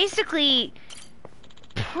basically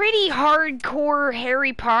pretty hardcore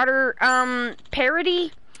Harry Potter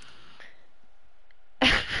parody.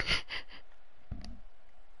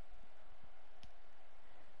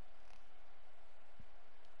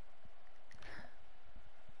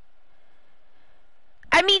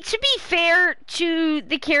 I mean, to be fair to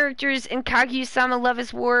the characters in Kaguya-sama Love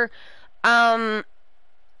is War,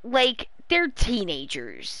 like, they're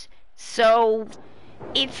teenagers. So,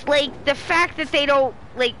 it's like, the fact that they don't,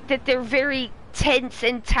 like, that they're very tense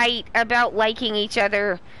and tight about liking each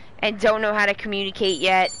other and don't know how to communicate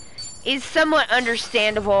yet is somewhat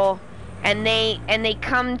understandable. And they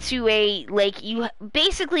come to a, like, you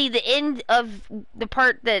basically the end of the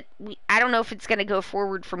part that I don't know if it's gonna go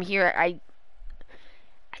forward from here. I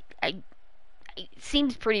it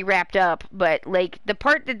seems pretty wrapped up, but like the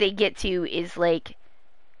part that they get to is like,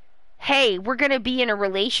 hey, we're gonna be in a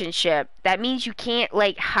relationship. That means you can't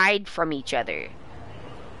like hide from each other.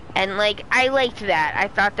 And like I liked that. I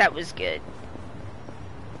thought that was good.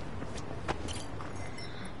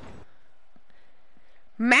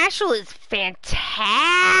 Mashal is fantastic.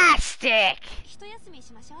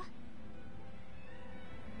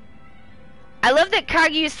 I love that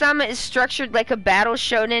Kaguya-sama is structured like a battle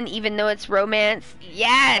shonen even though it's romance.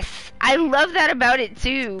 Yes! I love that about it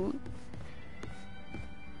too.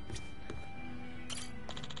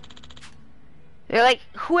 They're like,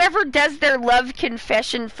 whoever does their love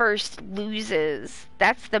confession first loses.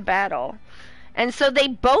 That's the battle. And so they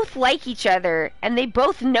both like each other, and they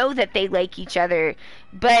both know that they like each other,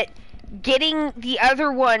 but getting the other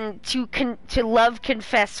one to love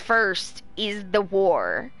confess first is the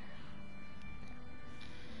war.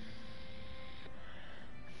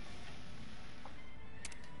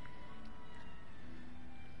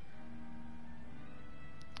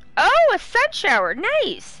 Oh, a sun shower.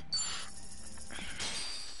 Nice.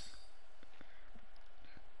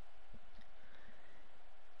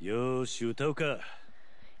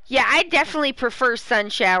 Yeah, I definitely prefer sun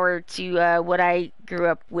shower to what I grew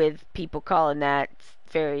up with people calling that. It's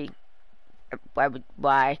very...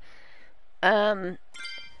 Why? Alright.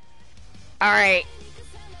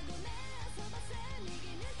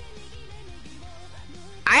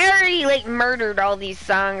 I already, like, murdered all these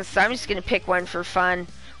songs, so I'm just gonna pick one for fun.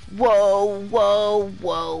 Whoa, whoa,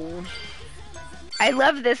 whoa. I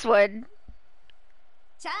love this one.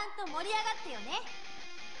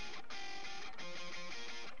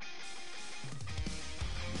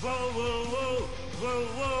 Whoa, whoa, whoa, whoa,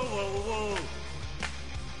 whoa, whoa, whoa.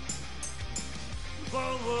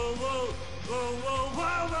 Whoa, whoa, whoa, whoa, whoa,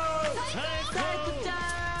 whoa, whoa.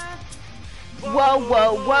 Whoa,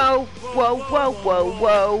 whoa, whoa, whoa, whoa, whoa,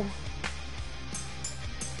 whoa.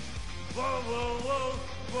 Whoa, whoa, whoa,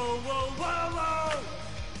 whoa, whoa, whoa, whoa.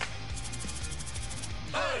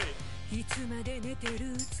 Hey!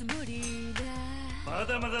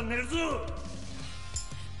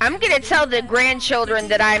 I'm gonna tell the grandchildren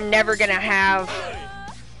that I'm never gonna have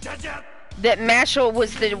that Mashal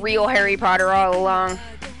was the real Harry Potter all along.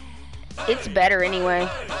 It's better anyway.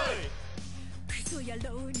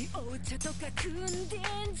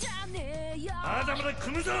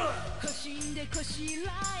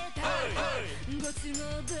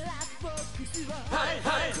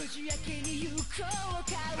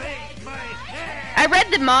 I read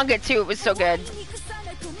the manga too, it was so good.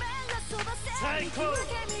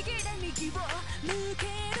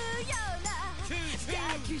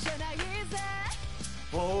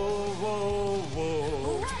 Whoa, whoa,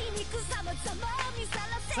 whoa.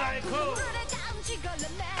 Psycho.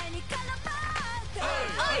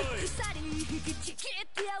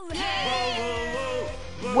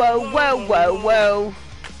 Whoa, whoa, whoa, whoa.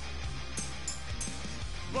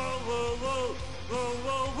 Whoa, whoa, whoa, whoa,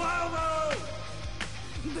 whoa, whoa, whoa.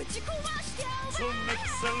 To make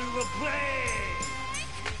Salua break.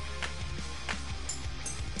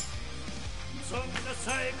 そんな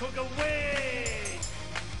最高が wait.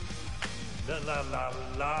 La la la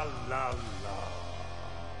la la la.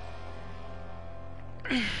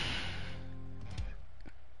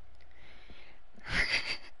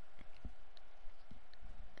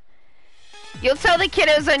 You'll tell the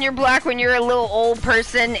kiddos on your block when you're a little old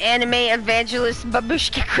person, anime evangelist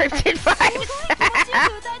babushka cryptid vibes.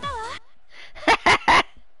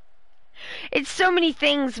 It's so many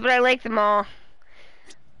things, but I like them all.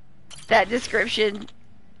 That description.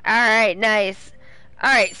 Alright, nice.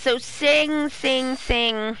 Alright, so sing, sing,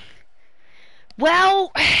 sing.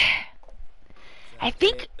 Well, I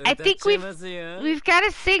think we've got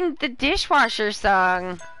to sing the dishwasher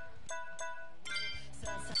song.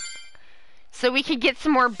 So we can get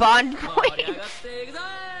some more bond points.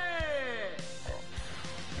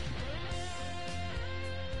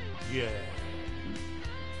 Yeah.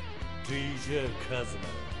 DJ Kazuma.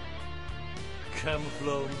 Come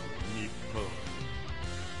from Nippon.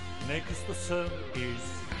 Next song is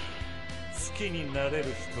好きになれる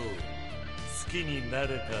人好きになれ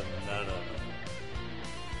たなら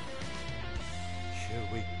Here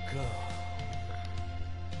we go.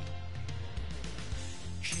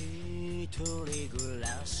 一人暮ら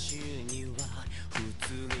しには不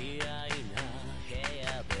釣り合いな部屋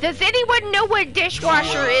で Does anyone know what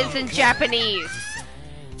dishwasher is in Japanese?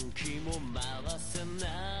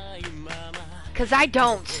 Cause I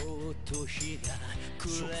don't.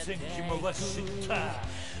 食洗機回した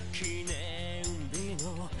記念日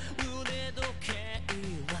の腕時計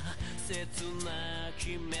は切な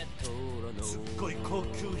きメトロのすっごい高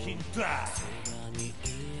級品だそばに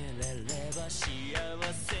入れれば幸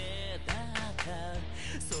せだった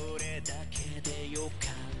それだけでよか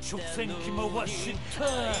った食洗機回した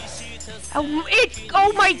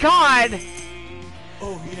Oh my god!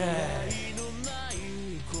 Oh yeah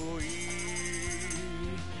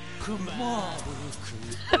Come on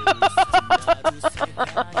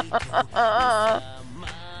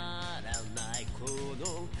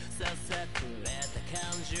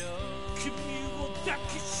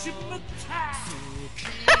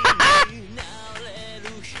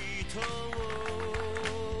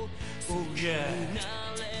Oh yeah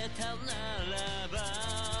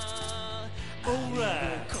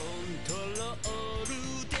Alright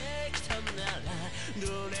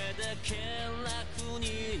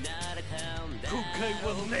今回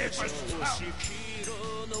はネバスタ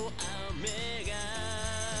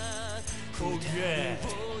Oh yeah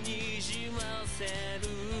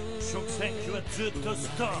食洗機はずっとス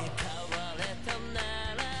トップ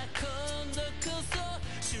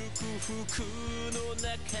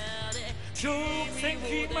食洗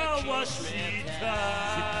機回したヒッ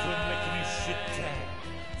トなきにして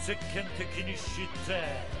世間的にして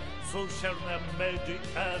ソーシャルなメディ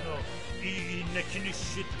アのいいね気に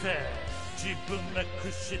して自分な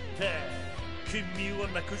くして君を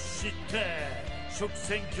なくして食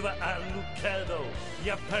洗機はあるけど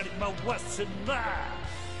やっぱり回せない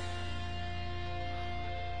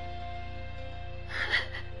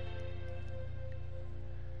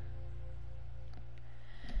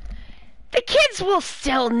The kids will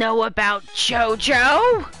still know about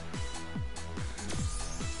JoJo!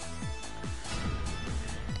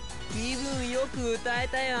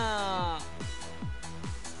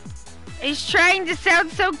 He's trying to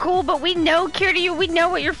sound so cool, but we know, Kiryu, we know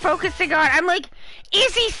what you're focusing on. I'm like,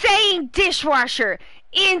 is he saying dishwasher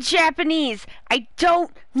in Japanese? I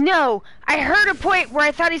don't know. I heard a point where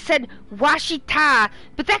I thought he said washita,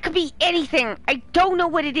 but that could be anything. I don't know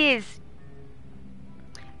what it is.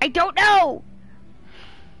 I don't know.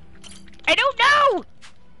 I don't know.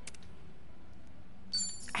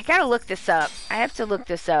 I gotta look this up. I have to look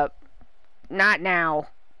this up. Not now,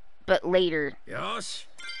 but later.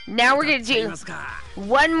 Now we're gonna do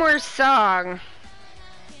one more song.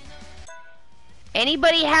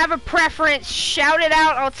 Anybody have a preference? Shout it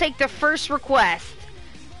out. I'll take the first request.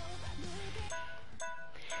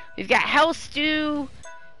 We've got Hell Stew.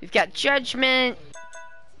 We've got Judgment.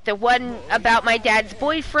 The one about my dad's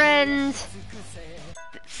boyfriend.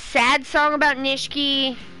 Sad song about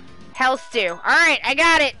Nishiki. Hell Stew. Alright, I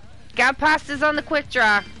got it. Got pastas on the quick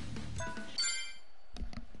draw.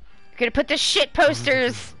 Gonna put the shit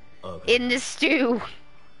posters in the stew.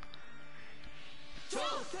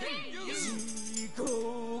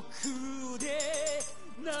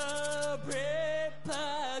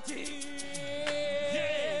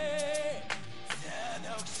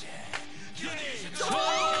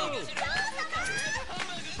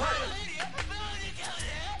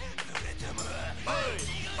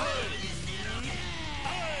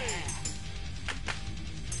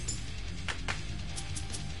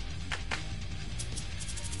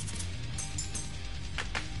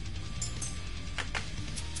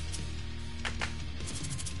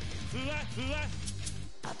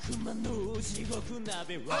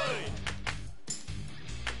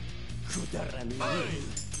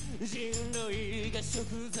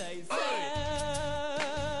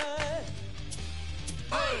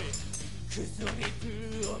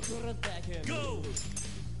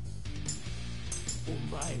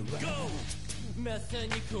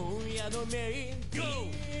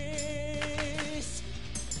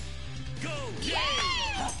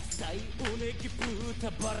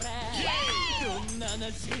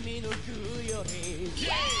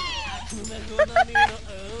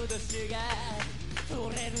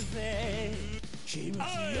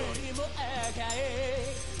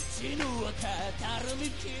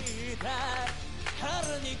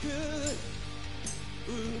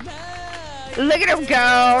 Look at them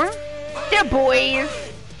go. They're boys.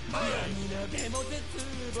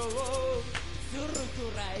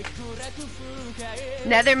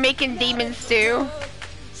 Now they're making demon stew.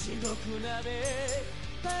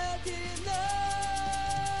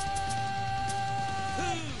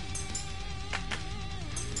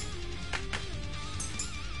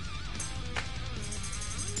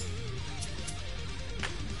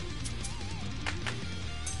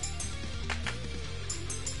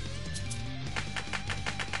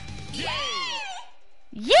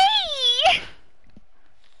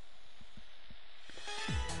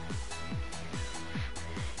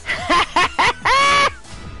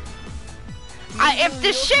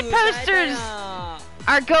 the shit posters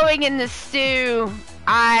are going in the stew.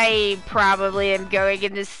 I probably am going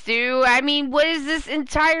in the stew. I mean, what is this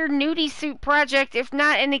entire nudie suit project if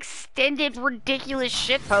not an extended ridiculous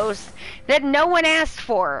shit post that no one asked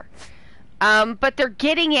for? But they're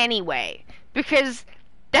getting anyway because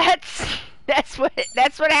that's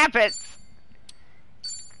what happens.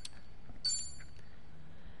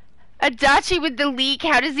 Adachi with the leak.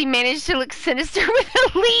 How does he manage to look sinister with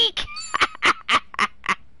a leak?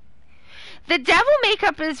 The devil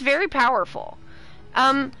makeup is very powerful.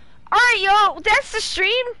 Alright, y'all, that's the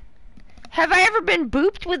stream. Have I ever been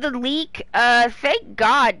booped with a leak? Thank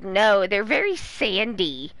God, no. They're very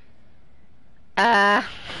sandy. And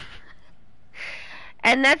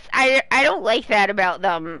that's, I don't like that about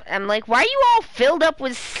them. I'm like, why are you all filled up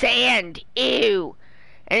with sand? Ew.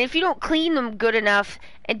 And if you don't clean them good enough,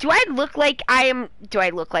 and do I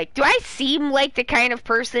seem like the kind of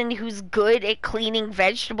person who's good at cleaning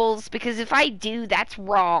vegetables? Because if I do, that's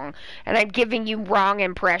wrong. And I'm giving you wrong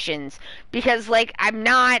impressions. Because, like, I'm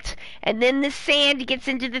not. And then the sand gets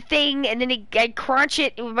into the thing, and then I crunch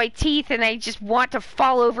it with my teeth, and I just want to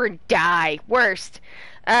fall over and die. Worst.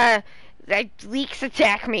 Leaks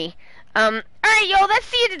attack me. Alright, y'all,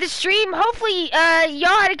 that's the end of the stream. Hopefully,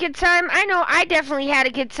 y'all had a good time. I know I definitely had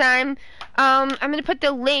a good time. I'm gonna put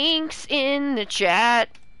the links in the chat.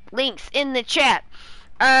 We got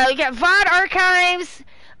VOD archives.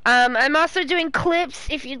 I'm also doing clips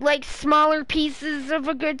if you'd like smaller pieces of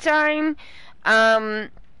a good time. I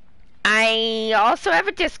also have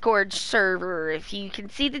a Discord server. If you can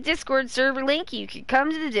see the Discord server link, you can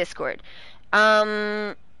come to the Discord.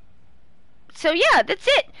 So yeah, that's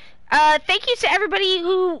it. Thank you to everybody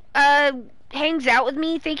who hangs out with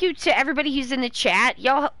me. Thank you to everybody who's in the chat.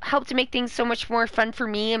 Y'all help to make things so much more fun for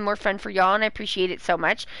me and more fun for y'all, and I appreciate it so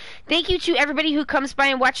much. Thank you to everybody who comes by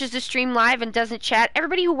and watches the stream live and doesn't chat.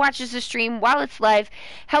 Everybody who watches the stream while it's live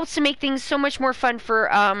helps to make things so much more fun for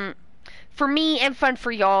me and fun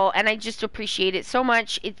for y'all, and I just appreciate it so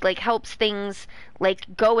much. It like helps things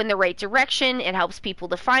like go in the right direction. It helps people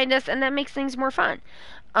to find us, and that makes things more fun.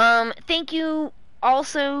 Thank you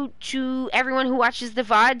also to everyone who watches the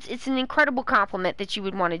VODs. It's an incredible compliment that you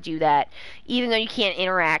would want to do that, even though you can't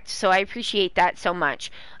interact, so I appreciate that so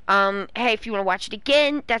much. Hey, if you want to watch it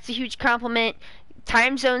again, that's a huge compliment.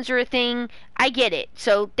 Time zones are a thing. I get it.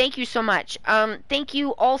 So thank you so much. Thank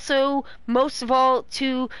you also, most of all,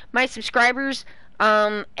 to my subscribers,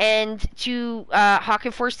 and to Hawk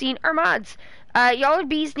and Forstein, our mods. Y'all are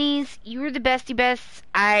bee's knees. You are the bestie bests.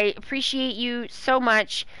 I appreciate you so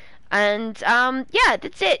much. And, yeah,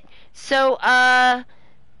 that's it. So,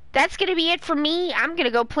 that's gonna be it for me. I'm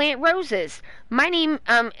gonna go plant roses. My name,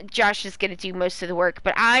 Josh is gonna do most of the work,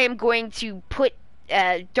 but I am going to put,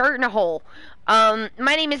 dirt in a hole. My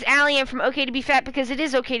name is Allie. I'm from Ok2BeFat because it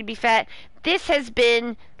is okay to be fat. This has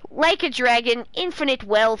been Like a Dragon, Infinite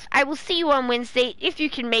Wealth. I will see you on Wednesday if you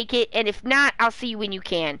can make it, and if not, I'll see you when you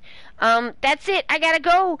can. That's it. I gotta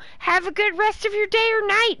go. Have a good rest of your day or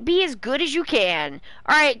night. Be as good as you can.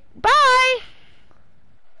 Alright, bye!